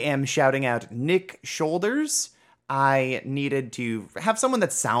I am shouting out Nick Shoulders. I needed to have someone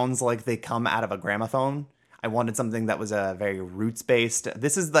that sounds like they come out of a gramophone. I wanted something that was very roots-based.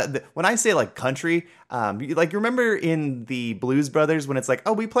 This is the when I say like country, you remember in the Blues Brothers when it's like,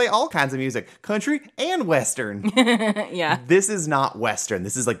 oh, we play all kinds of music, country and Western. Yeah. This is not Western.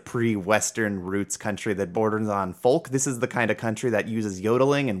 This is like pre-Western roots country that borders on folk. This is the kind of country that uses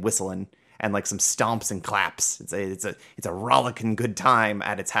yodeling and whistling and like some stomps and claps. It's a rollicking good time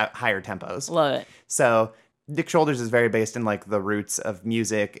at its higher tempos. Love it. So Nick Shoulders is very based in like the roots of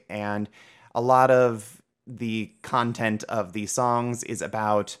music, and a lot of the content of the songs is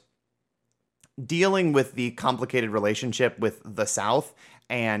about dealing with the complicated relationship with the South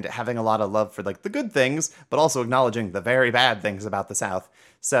and having a lot of love for like the good things, but also acknowledging the very bad things about the South.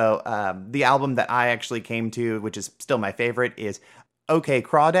 So the album that I actually came to, which is still my favorite, is OK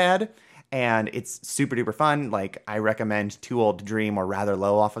Crawdad. And it's super duper fun. Like, I recommend Too Old to Dream or Rather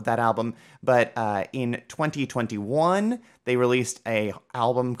Low off of that album. But in 2021, they released a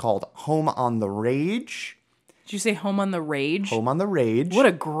album called Home on the Rage. Did you say Home on the Rage? Home on the Rage. What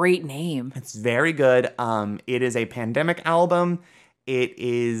a great name. It's very good. It is a pandemic album. It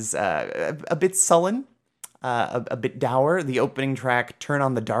is a bit sullen, a bit dour. The opening track, Turn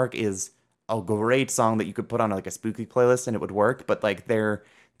on the Dark, is a great song that you could put on like a spooky playlist and it would work. But like they're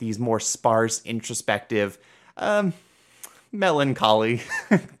these more sparse, introspective, melancholy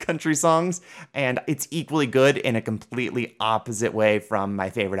country songs. And it's equally good in a completely opposite way from my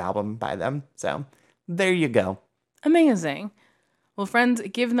favorite album by them. So there you go. Amazing. Well, friends,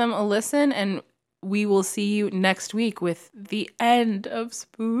 give them a listen, and we will see you next week with the end of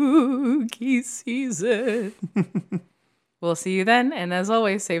spooky season. We'll see you then, and as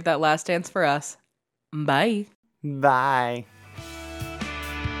always, save that last dance for us. Bye. Bye.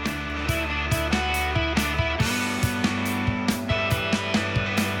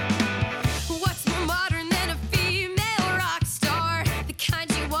 What's more modern than a female rock star? The kind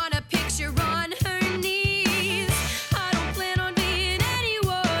you wanna picture on her knees. I don't plan on being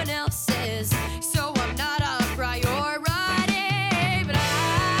anyone else's, so I'm not a priority. But I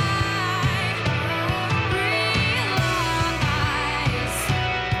realize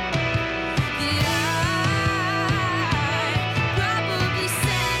that I probably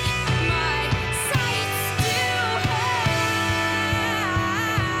set my sights too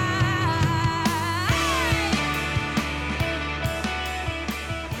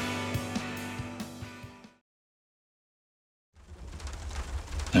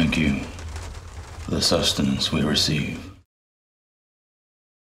Thank you for the sustenance we receive.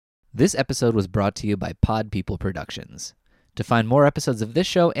 This episode was brought to you by Pod People Productions. To find more episodes of this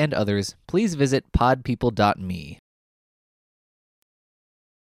show and others, please visit podpeople.me.